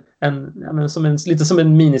mer lite som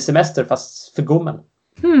en minisemester fast för gommen.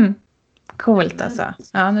 Coolt alltså.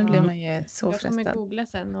 Ja, nu blir man ju så frestad. Jag kommer googla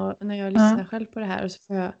sen, och när jag lyssnar själv på det här, och så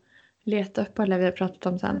får jag leta upp alla vi har pratat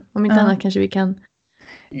om sen. Om inte annat kanske vi kan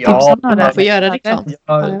tipsa om det. Får göra reklam.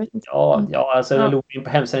 Alltså jag låg in på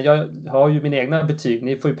hemsidan. Jag har ju mina egna betyg.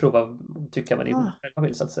 Ni får ju prova, tycka vad ni själva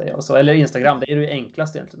vill, så att säga. Och så, eller Instagram, det är ju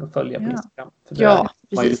enklast egentligen att följa på Instagram. För det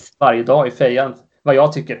precis. Varje dag i fejan, vad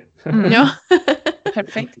jag tycker. Ja,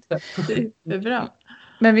 perfekt. Superbra.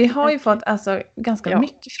 Men vi har ju fått ganska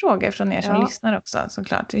mycket frågor från er som lyssnar också,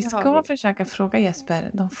 såklart. Vi ska försöka fråga Jesper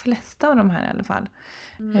de flesta av de här i alla fall.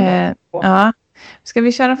 Ska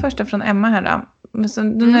vi köra första från Emma här då? Så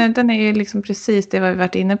den är ju liksom precis det vi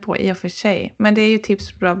varit inne på i och för sig. Men det är ju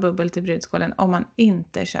tips på bra bubbel till brudskålen om man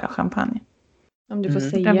inte kör champagne. Om du får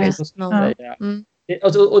säga någon.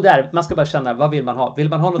 Och där, man ska bara känna, vad vill man ha? Vill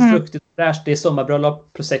man ha något fruktigt fräscht? Det är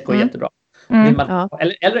sommarbröllop, prosecco är jättebra. Vill man,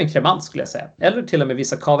 eller en cremant skulle jag säga. Eller till och med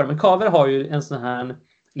vissa kaver. Men kaver har ju en sån här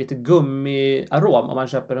lite gummiarom om man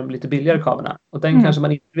köper de lite billigare kaverna. Och den kanske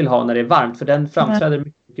man inte vill ha när det är varmt, för den framträder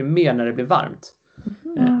mycket mer när det blir varmt.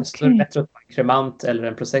 Så är det bättre att ha en cremant eller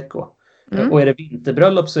en prosecco. Och är det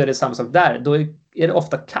vinterbröllop så är det samma sak där. Då är det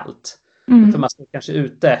ofta kallt. För man står kanske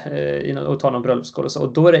ute och tar någon bröllopsskål och så.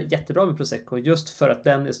 Och då är det jättebra med prosecco, just för att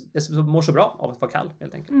den mår så bra av att vara kall,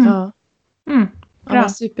 helt enkelt. Ja,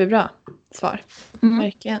 superbra svar.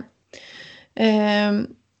 Verkligen.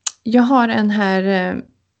 Jag har en här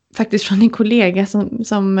faktiskt från en kollega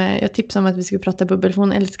som jag tipsade om att vi skulle prata bubbel. För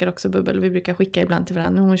hon älskar också bubbel, och vi brukar skicka ibland till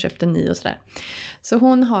varandra. Hon köpte 9 och sådär. Så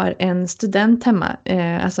hon har en student hemma.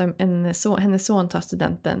 Alltså hennes son tar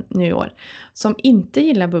studenten nu i år. Som inte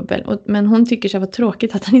gillar bubbel. Men hon tycker så var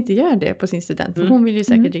tråkigt att han inte gör det på sin student. För hon vill ju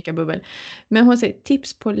säkert dricka bubbel. Men hon säger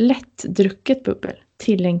tips på lättdrucket bubbel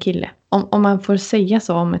till en kille. Om man får säga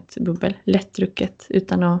så om ett bubbel. Lättdrucket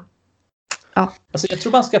utan att... Ja. Alltså jag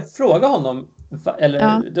tror man ska fråga honom,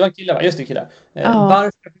 eller det var en kille, just det, kille.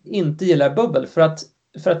 Varför inte gillar bubbel? För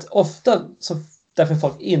att ofta så därför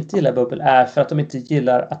folk inte gillar bubbel är för att de inte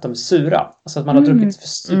gillar att de är sura. Alltså att man har druckit för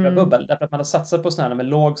sura bubbel. Därför att man har satsat på sådana här med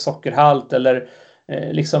låg sockerhalt, eller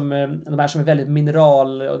liksom de här som är väldigt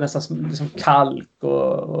mineral och nästan liksom kalk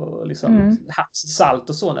och liksom havssalt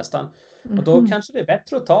och så nästan. Och då kanske det är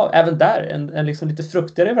bättre att ta även där en liksom lite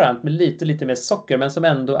fruktigare variant med lite mer socker, men som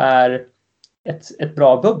ändå är ett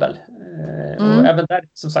bra bubbel. Och även där,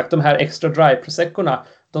 som sagt, de här extra dry proseccorna,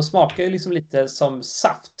 de smakar ju liksom lite som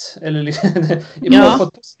saft, eller liksom, på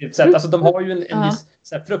ett positivt sätt. Alltså de har ju en viss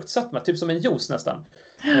så här fruktsötma, typ som en juice nästan.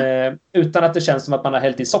 Utan att det känns som att man har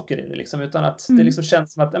hällt i socker i det liksom, utan att det liksom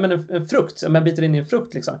känns som att en frukt, man biter in i en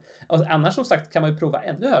frukt liksom. Och annars, som sagt, kan man ju prova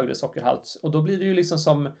ännu högre sockerhalt, och då blir det ju liksom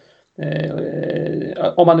som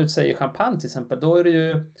om man utsäger champagne till exempel, då är det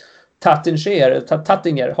ju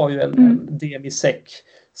Tattinger har ju en demi-sec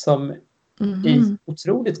som är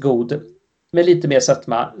otroligt god. med lite mer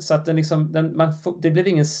sötma. Så att den liksom, det blir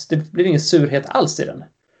ingen surhet alls i den.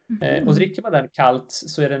 Och dricker man den kallt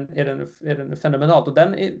så är den fenomenalt. Och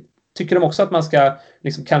tycker de också att man ska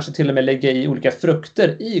liksom kanske till och med lägga i olika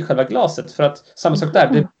frukter i själva glaset. För att samma sak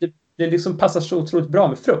där, det liksom passar så otroligt bra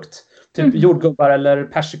med frukt. Typ jordgubbar eller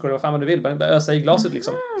persikor eller vad fan man nu vill. Bara ösa i glaset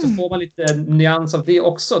liksom. Så får man lite nyans av det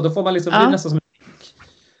också. Då får man liksom bli nästan som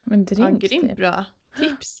en drink. Grymt bra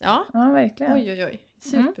tips. Ja, verkligen. Oj.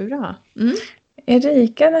 Superbra.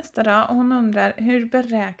 Erika nästa dag, hon undrar hur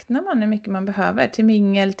beräknar man hur mycket man behöver till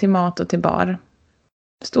mingel, till mat och till bar?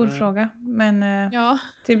 Stor fråga, men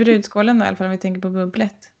till brudskålen då, i alla fall om vi tänker på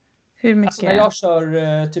bubblet. Hur mycket? Alltså när jag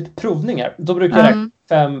kör typ provningar, då brukar jag räkna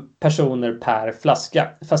 5 personer per flaska.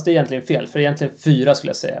 Fast det är egentligen fel, för det är egentligen 4 skulle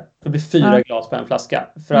jag säga. Det blir 4 glas på en flaska.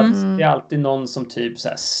 För att det är alltid någon som typ så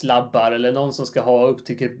här slabbar, eller någon som ska ha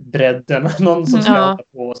upptäcker bredden, någon som ska ha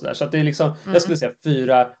på och sådär. Så att det är liksom, jag skulle säga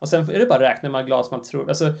 4. Och sen är det bara räkna med glas man tror.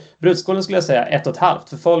 Alltså brudskålen skulle jag säga 1,5.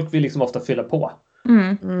 För folk vill liksom ofta fylla på.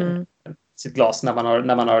 Sitt glas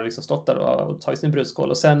när man har liksom stått där och tagit sin brudskål.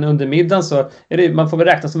 Och sen under middagen så är det, man får väl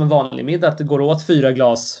räkna som en vanlig middag att det går åt 4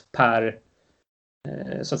 glas per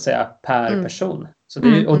så att säga per person. Så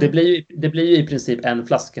och det blir ju i princip en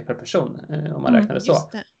flaska per person om man räknar det så.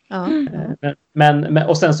 Just det. Ja. Men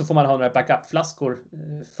och sen så får man ha några backup-flaskor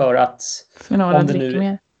för att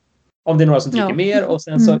om det är några som dricker mer, och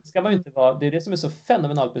sen så ska man ju inte vara, det är det som är så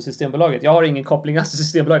fenomenalt med Systembolaget. Jag har ingen koppling till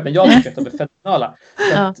Systembolaget, men jag tycker att de är fenomenala.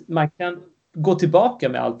 Så att man kan gå tillbaka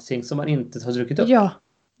med allting som man inte har druckit upp. Ja,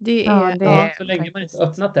 det är så länge man inte har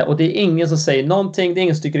öppnat det. Och det är ingen som säger någonting, det är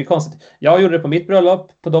ingen som tycker det är konstigt. Jag gjorde det på mitt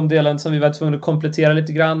bröllop, på de delen som vi var tvungna att komplettera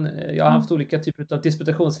lite grann. Jag har haft olika typer av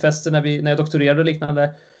disputationsfester när jag doktorerade och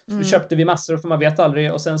liknande. Så köpte vi massor, för man vet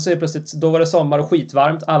aldrig. Och sen så är plötsligt, då var det sommar och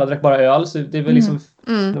skitvarmt. Alla drack bara öl. Så det var liksom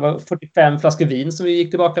det var 45 flaskor vin som vi gick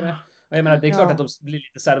tillbaka med. Och jag menar, det är klart att de blir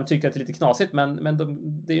lite så här, de tycker att det är lite knasigt. Men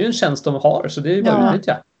det är ju en tjänst de har, så det är ju bara att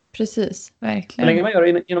utnyttja. Precis, verkligen. Så länge man gör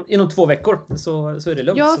det inom 2 veckor så är det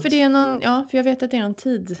lugnt. Ja, för det är för jag vet att det är någon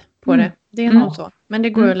tid på det. Det är något så. Men det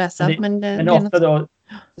går att läsa. Men det är ofta då,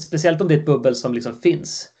 speciellt om det är ett bubbel som liksom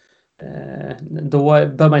finns. Då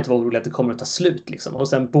bör man inte vara orolig att det kommer att ta slut liksom. Och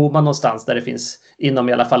sen bor man någonstans där det finns inom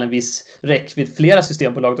i alla fall en viss räckvidd flera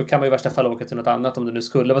systembolag, då kan man i värsta fall åka till något annat om det nu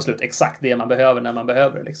skulle vara slut. Exakt det man behöver när man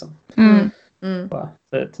behöver det liksom.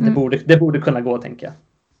 Så det borde kunna gå, tänker jag.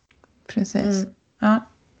 Precis. Ja,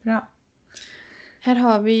 bra. Här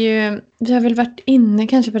har vi har väl varit inne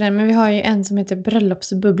kanske på den, men vi har ju en som heter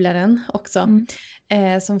Bröllopsbubblaren också.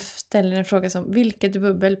 Som ställer en fråga som: vilket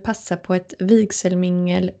bubbel passar på ett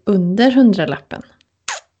vigselmingel under 100-lappen?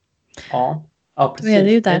 Ja, precis. Då är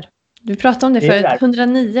det ju där. Du pratade om det för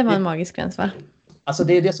 109 var en magisk gräns, va? Alltså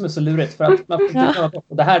det är det som är så lurigt, för att man får inte glömma bort.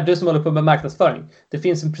 Det här, du som håller på med marknadsföring, det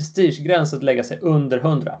finns en prestigegräns att lägga sig under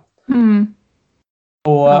 100.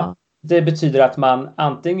 Och det betyder att man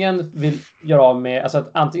antingen vill göra av med, alltså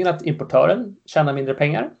antingen att importören tjänar mindre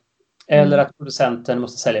pengar eller att producenten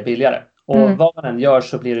måste sälja billigare. Och vad man än gör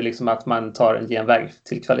så blir det liksom att man tar en genväg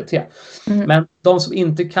till kvalitet. Men de som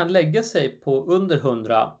inte kan lägga sig på under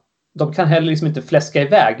 100, de kan heller liksom inte fläska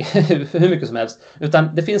iväg hur mycket som helst.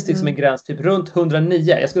 Utan det finns liksom en gräns typ runt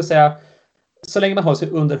 109. Jag skulle säga, så länge man har sig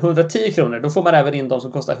under 110 kronor, då får man även in de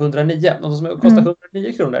som kostar 109. De som kostar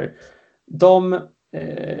 109 kronor, de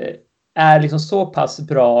är liksom så pass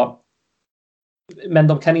bra, men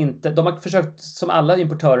de har försökt, som alla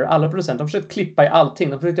importörer, alla producenter, de har försökt klippa i allting,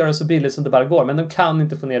 de har försökt göra det så billigt som det bara går, men de kan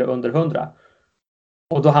inte få ner det under 100.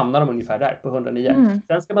 Och då hamnar de ungefär där på 109.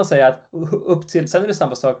 Sen ska man säga att sen är det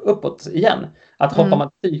samma sak uppåt igen. Att hoppar man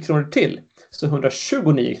 10 kronor till, så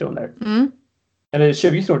 129 kronor. Eller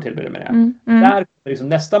 20 kronor till blir det, menar jag. Där kommer liksom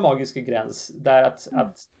nästa magiska gräns, där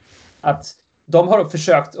att de har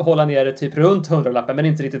försökt hålla ner det typ runt 100-lappen, men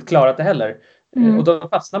inte riktigt klarat det heller. Och då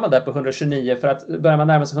fastnar man där på 129, för att börjar man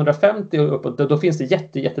närma sig 150 och uppåt, då finns det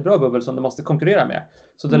jättebra bubbel som de måste konkurrera med.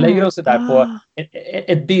 Så då lägger de sig där på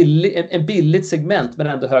en billigt segment men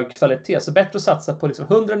ändå hög kvalitet. Så bättre att satsa på liksom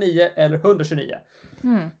 109 eller 129.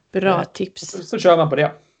 Bra tips. Så kör man på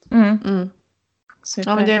det.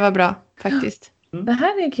 Ja, men det var bra faktiskt. Det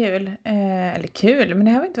här är kul. Eller kul, men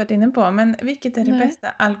det har vi inte varit inne på. Men vilket är det bästa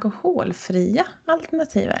alkoholfria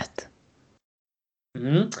alternativet?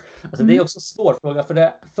 Alltså det är också en svår fråga,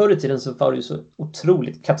 för förr i tiden så var det ju så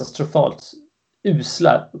otroligt katastrofalt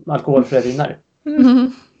usla alkoholfria viner.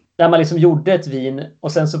 Där man liksom gjorde ett vin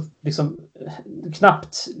och sen så liksom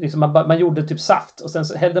knappt liksom man gjorde typ saft och sen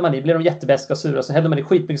så hällde man i, blev de jättebäska och sura, så hällde man i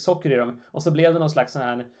skitmycket socker i dem och så blev det någon slags sån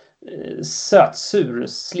här sötsur,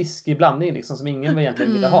 sliskig blandning liksom, som ingen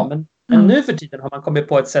egentligen ville ha. Men nu för tiden har man kommit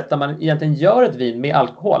på ett sätt där man egentligen gör ett vin med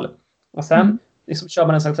alkohol. Och sen liksom kör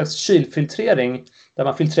man en slags kylfiltrering där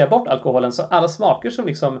man filtrerar bort alkoholen, så alla smaker som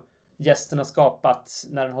liksom gästen har skapat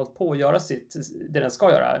när den hållit på att göra det den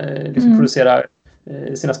ska göra, liksom producera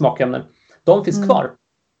sina smakämnen, de finns kvar.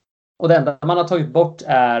 Och det enda man har tagit bort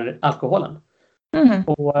är alkoholen.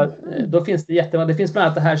 Och då finns det jättemånga. Det finns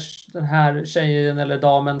bland annat den här tjejen eller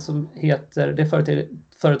damen som heter, det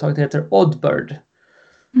företaget heter Oddbird.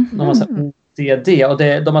 De har sagt ODD, och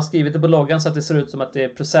de har skrivit det på loggan så att det ser ut som att det är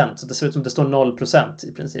procent, så det ser ut som att det står 0%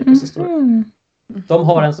 i princip. Och så står de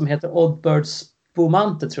har en som heter Oddbird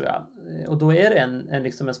Spumante, tror jag, och då är det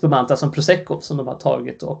en spumanta som prosecco som de har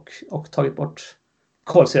tagit och tagit bort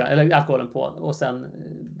kolsyran eller alkoholen på, och sen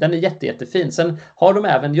den är jättefin. Sen har de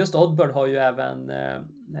även, just Oddbird har ju även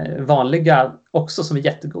vanliga också som är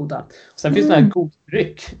jättegoda. Sen finns det här god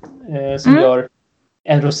dryck som gör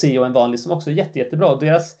en rosé och en vanlig som också är jättebra.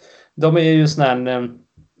 De är ju sån här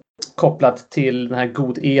kopplat till den här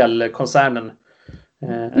God El-koncernen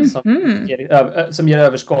som ger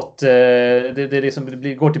överskott. Det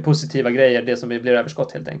liksom går till positiva grejer, det som blir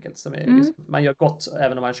överskott helt enkelt. Som är, man gör gott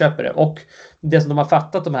även om man köper det. Och det som de har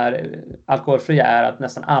fattat, de här alkoholfria, är att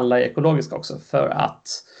nästan alla är ekologiska också, för att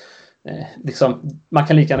man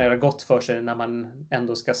kan lika gärna göra gott för sig när man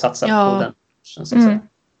ändå ska satsa på den, så att säga.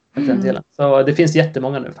 Den delen. Så det finns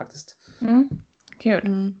jättemånga nu faktiskt.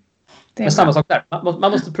 Kul. Men samma sak där.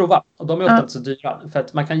 Man måste prova. Och de är ofta inte så dyra. För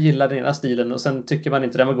att man kan gilla den ena stilen och sen tycker man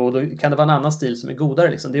inte den var god. Då kan det vara en annan stil som är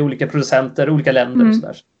godare. Liksom. Det är olika producenter, olika länder och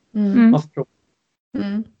sådär. Man får prova.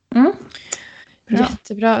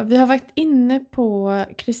 Jättebra. Vi har varit inne på,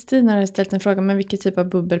 Kristina har ställt en fråga, men vilken typ av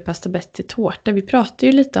bubbel passar bäst till tårta? Vi pratade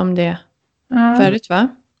ju lite om det förut, va?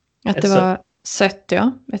 Att det var sött,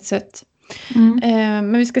 ett sött.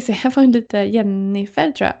 Men vi ska se, här var lite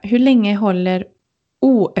Jennifer, tror jag. Hur länge håller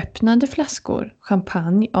oöppnade flaskor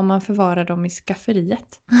champagne om man förvarar dem i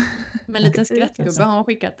skafferiet? Med en liten skrattgubbe har hon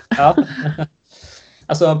skickat. Ja.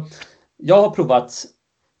 Alltså, jag har provat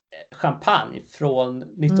champagne från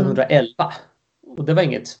 1911. Och det var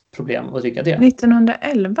inget problem att dricka det.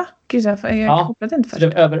 1911? Gud, jag kopplade inte först.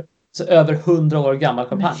 Så över 100 år gammal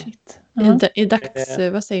champagne. I dags,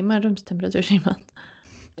 vad säger man, rumstemperatur säger man?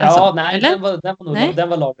 Alltså, nej, den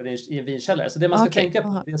var lagrad i en vinkällare. Så det man ska tänka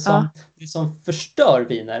på, det som förstör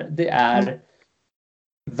viner, det är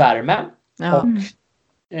värme och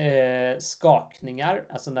skakningar,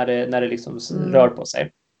 alltså när det liksom rör på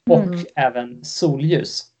sig. Och även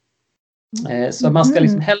solljus. Så man ska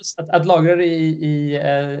liksom helst att lagra det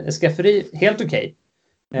i skafferi, helt okej.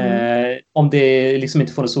 Om det liksom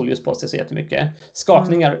inte får något solljus på sig så jättemycket.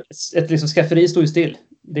 Skakningar, ett liksom skafferi står ju still.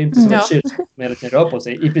 Det är inte som ett kylskåp som hela tiden rör på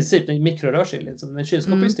sig. I princip, en mikrorör sig liksom. Men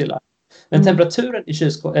kylskåp är ju stilla. Men temperaturen i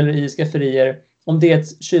kylskåp eller i skafferier, om det är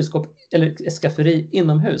ett kylskåp eller ett skafferi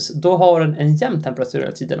inomhus, då har den en jämn temperatur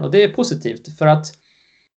hela tiden. Och det är positivt, för att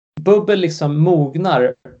bubbel liksom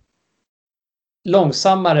mognar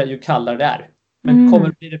långsammare ju kallare det är. Men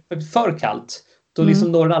blir det för kallt, då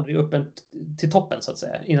liksom når den aldrig upp till toppen, så att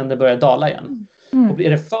säga, innan det börjar dala igen. Och blir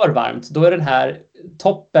det för varmt, då är den här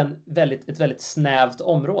toppen ett väldigt snävt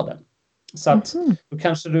område. Så att då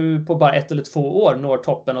kanske du på bara 1 eller 2 år når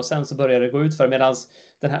toppen, och sen så börjar det gå ut för, medan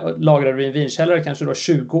den här lagrar du i en vinkällare kanske då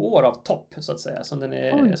 20 år av topp, så att säga, som den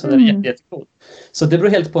är jättegod. Så det beror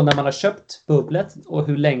helt på när man har köpt bubblet och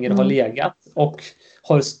hur länge det har legat, och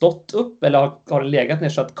har det stått upp eller har det legat ner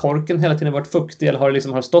så att korken hela tiden varit fuktig, eller har det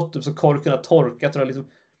liksom stått upp så korken har torkat och har liksom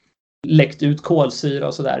läckt ut kolsyra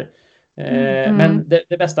och sådär. Men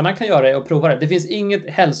det bästa man kan göra är att prova det. Det finns inget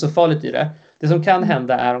hälsofarligt i det. Det som kan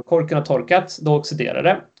hända är om korken har torkat, då oxiderar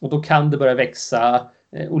det. Och då kan det börja växa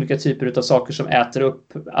olika typer av saker som äter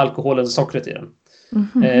upp alkoholen och sockret i den.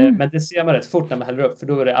 Men det ser man rätt fort när man häller upp, för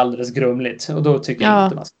då är det alldeles grumligt. Och då tycker jag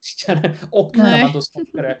inte man ska dricka det. Och när man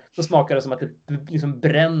då smakar det som att det liksom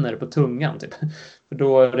bränner på tungan typ. För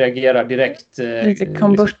då reagerar direkt lite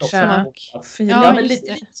kombucha. Ja, men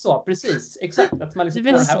lite så, precis. Exakt. Att man liksom det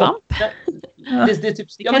är väl svamp. Det är typ,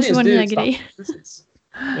 det kanske var nya grej. Precis.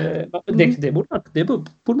 Det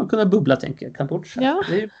borde man kunna bubbla, tänker jag. Kombucha.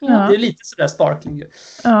 Det är lite sådär sparkling.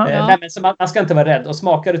 Nej, men så man ska inte vara rädd. Och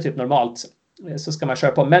smakar det typ normalt, så ska man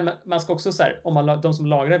köra på. Men man ska också så här, de som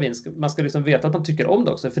lagrar vin, man ska liksom veta att man tycker om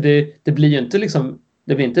det också. För det blir ju inte liksom,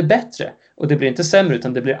 det blir inte bättre. Och det blir inte sämre,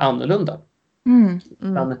 utan det blir annorlunda.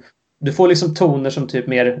 Du får liksom toner som typ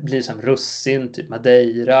mer blir som russin, typ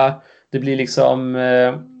madeira. Det blir liksom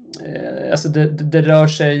alltså det rör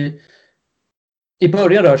sig, i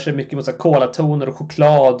början rör sig mycket mot så här kolatoner och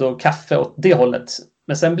choklad och kaffe åt det hållet.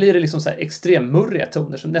 Men sen blir det liksom så här extrem murriga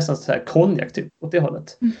toner som nästan så här konjak typ åt det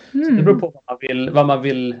hållet. Så det beror på vad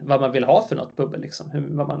man vill ha för något bubbel liksom,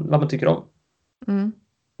 vad man tycker om.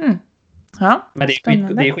 Ja, Men det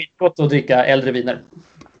är skitgott att dricka äldre viner,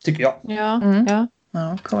 tycker jag.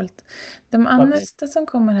 Ja, coolt. De andra som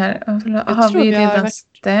kommer här har vi redan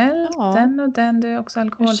ställt. Den och den, det är också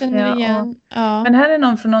alkoholfria. Men här är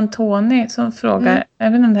någon från någon Tony som frågar,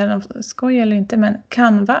 jag vet inte om det här är någon skoj eller inte, men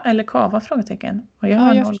Canva eller Kava? Frågetecken. Och jag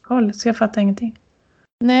har noll koll, så jag fattar ingenting.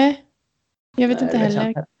 Nej, jag vet inte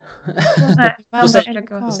heller.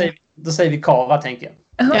 Då säger vi Kava, tänker jag.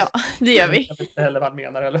 Ja, det gör vi. Jag vet inte heller vad han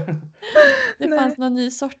menar, eller? Det fanns någon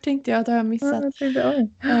ny sort, tänkte jag, att jag har missat.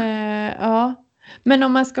 Ja. Men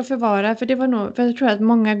om man ska förvara, för det var nog, för jag tror att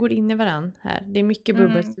många går in i varann här. Det är mycket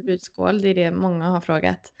bubbelskål, det är det många har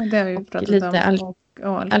frågat. Det har vi pratat lite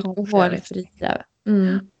om. Alkoholfria.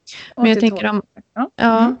 Men jag tänker om,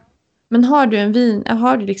 men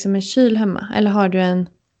har du liksom en kyl hemma? Eller har du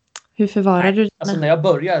hur förvarar du det? Alltså när jag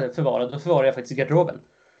började förvara, då förvarar jag faktiskt i garderoben.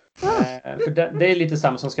 För det är lite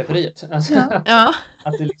samma som skafferiet. Alltså,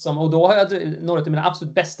 att det liksom, och då har jag några av mina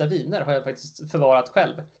absolut bästa viner har jag faktiskt förvarat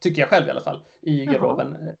själv. Tycker jag själv i alla fall. I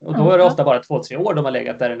garderoben. Och då är det ofta bara 2-3 år de har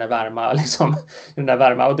legat där i den där värma. Liksom,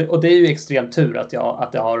 och det är ju extremt tur att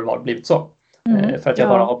det har blivit så. För att jag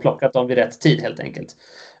bara har plockat dem vid rätt tid, helt enkelt.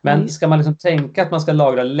 Men ska man liksom tänka att man ska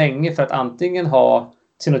lagra länge för att antingen ha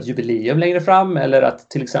till något jubileum längre fram, eller att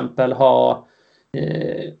till exempel ha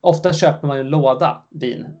ofta köper man en låda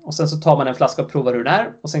vin och sen så tar man en flaska och provar hur den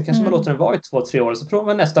är, och sen kanske man låter den vara i 2-3 år, så provar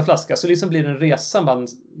man nästa flaska, så liksom blir det en resa man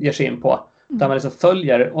ger sig in på där man liksom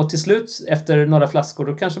följer, och till slut efter några flaskor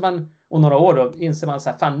då kanske man, och några år då inser man så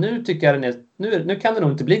här, fan nu tycker jag nu kan det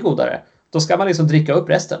nog inte bli godare. Då ska man liksom dricka upp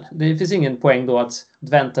resten. Det finns ingen poäng då att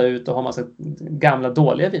vänta ut och ha massa gamla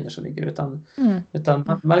dåliga viner som ligger, utan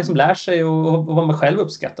man liksom lär sig och vad man själv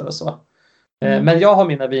uppskattar och så. Men jag har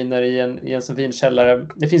mina viner i en sån vinkällare.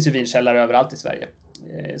 Det finns ju vinkällare överallt i Sverige.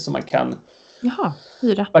 Så man kan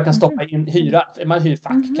hyra. Man kan stoppa in, man hyr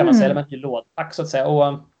fack kan man säga, eller man hyr lådfack så att säga.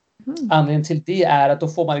 Och anledningen till det är att då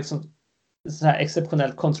får man liksom så här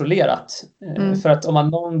exceptionellt kontrollerat. För att om man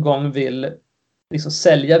någon gång vill liksom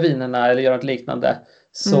sälja vinerna eller göra något liknande,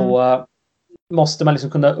 så måste man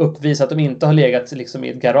liksom kunna uppvisa att de inte har legat liksom i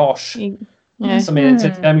ett garage som är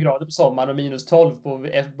 35 grader på sommaren och minus 12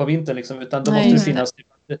 på vintern liksom, utan då måste det finnas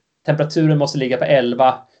temperaturen måste ligga på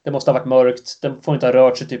 11, det måste ha varit mörkt, den får inte ha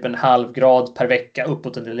rört sig typ en halv grad per vecka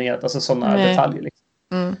uppåt eller neråt, alltså sådana detaljer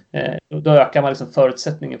liksom. Då ökar man liksom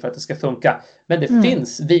förutsättningen för att det ska funka. Men det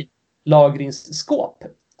finns vinlagringsskåp.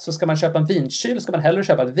 Så ska man köpa en vinkyl ska man hellre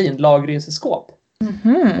köpa ett vinlagringsskåp.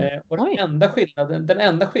 Och den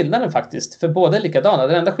enda skillnaden faktiskt, för båda är likadana,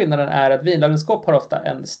 den enda skillnaden är att vinlagringsskåp har ofta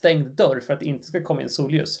en stängd dörr för att det inte ska komma in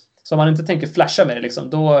solljus. Så om man inte tänker flasha med det liksom,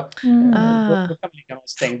 då kan man ligga en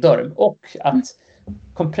stängd dörr. Och att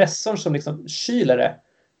kompressorn som liksom kyler det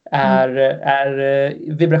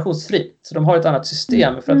är vibrationsfri. Så de har ett annat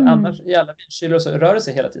system, för att annars i alla vinkylor så rör det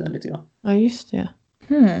sig hela tiden lite grann. Ja, just det.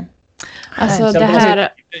 Alltså det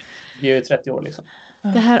här... Det är ju 30 år liksom.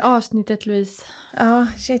 Det här avsnittet, Louise. Ja,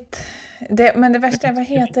 shit. Men det värsta är, vad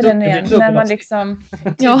heter det nu igen? När man liksom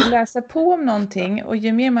läser på om någonting, och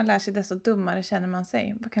ju mer man lär sig desto dummare känner man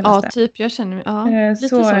sig. Vad kallas det? Typ, jag känner mig, lite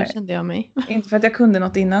så kände jag mig. Inte för att jag kunde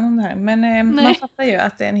något innan om det här, men man fattar ju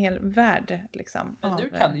att det är en hel värld liksom. Men nu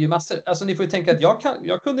kan det ju massor. Alltså ni får ju tänka att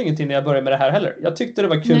jag kunde ingenting när jag började med det här heller. Jag tyckte det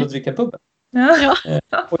var kul att dricka bubbel.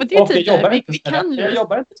 Och det är typ jag jobbar inte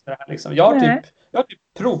med det här liksom. Jag har typ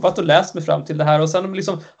provat och läst mig fram till det här, och sen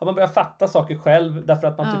liksom har man börjat fatta saker själv därför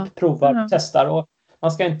att man typ provar och testar, och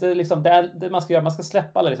man ska inte liksom man ska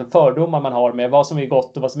släppa alla liksom fördomar man har med vad som är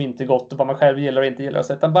gott och vad som inte är gott och vad man själv gillar och inte gillar,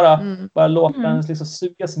 så utan bara låta den liksom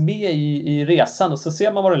sugas med i resan, och så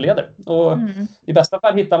ser man vad den leder. Och i bästa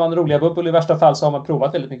fall hittar man roliga bubbel, i värsta fall så har man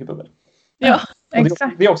provat väldigt mycket bubbel. Ja,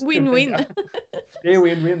 exakt. Det är också win-win. Det är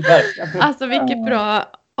win-win verkligen. Alltså vilket bra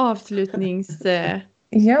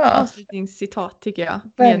avslutningscitat tycker jag.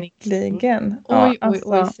 Verkligen. Oj,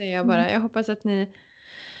 säger jag bara. Jag hoppas att ni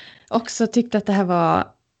också tyckte att det här var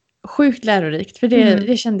sjukt lärorikt. För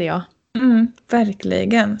det kände jag.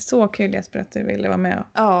 Verkligen. Så kul, Jesper, att du ville vara med och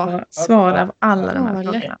svara på alla de här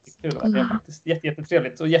frågorna. Det är faktiskt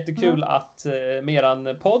jättetrevligt. Och jättekul att med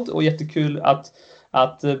eran podd, och jättekul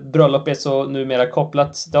att bröllop är så numera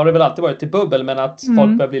kopplat. Det har det väl alltid varit till bubbel, men att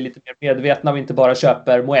folk börjar bli lite mer medvetna och inte bara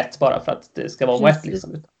köper Moët bara för att det ska vara Moët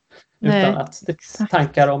liksom. Utan att det finns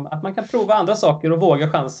tankar om att man kan prova andra saker och våga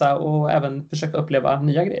chansa och även försöka uppleva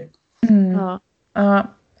nya grejer. Ja,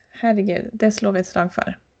 herregud, det slår vi ett slag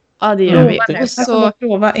för. Ja, det gör vi. Och så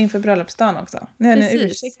prova inför bröllopsdagen också. Ni har en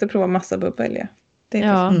ursäkt att prova massa bubbel.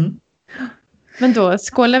 Men då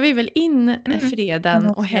skålar vi väl in fredagen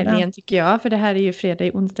och helgen tycker jag. För det här är ju fredag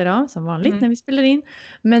i onsdag dag, som vanligt när vi spelar in.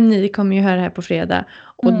 Men ni kommer ju höra det här på fredag.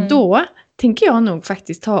 Och då tänker jag nog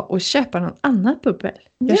faktiskt ta och köpa något annat bubbel.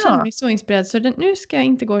 Jag känner mig så inspirerad. Så nu ska jag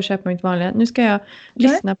inte gå och köpa mitt vanliga. Nu ska jag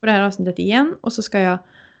lyssna på det här avsnittet igen. Och så ska jag,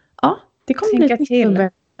 det kommer bli ett nytt bubbel.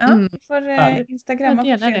 Ja, vi får Instagramma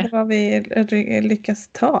på fredag vad vi lyckas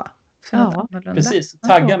ta. Precis.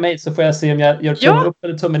 Tagga mig så får jag se om jag gör tumme upp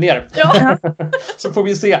eller tumme ner. Ja. Så får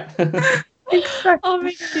vi se. Exakt.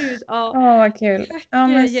 Men gud. Vad kul.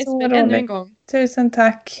 Tack Jesper ännu en gång. Tusen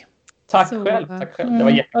tack. Tack själv. Det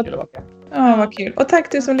var jättekul att vara med. Vad kul. Och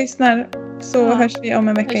tack du som lyssnar. Så hörs vi om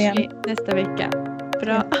en vecka igen. Nästa vecka.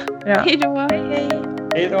 Bra. Hej då.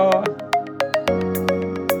 Hej då.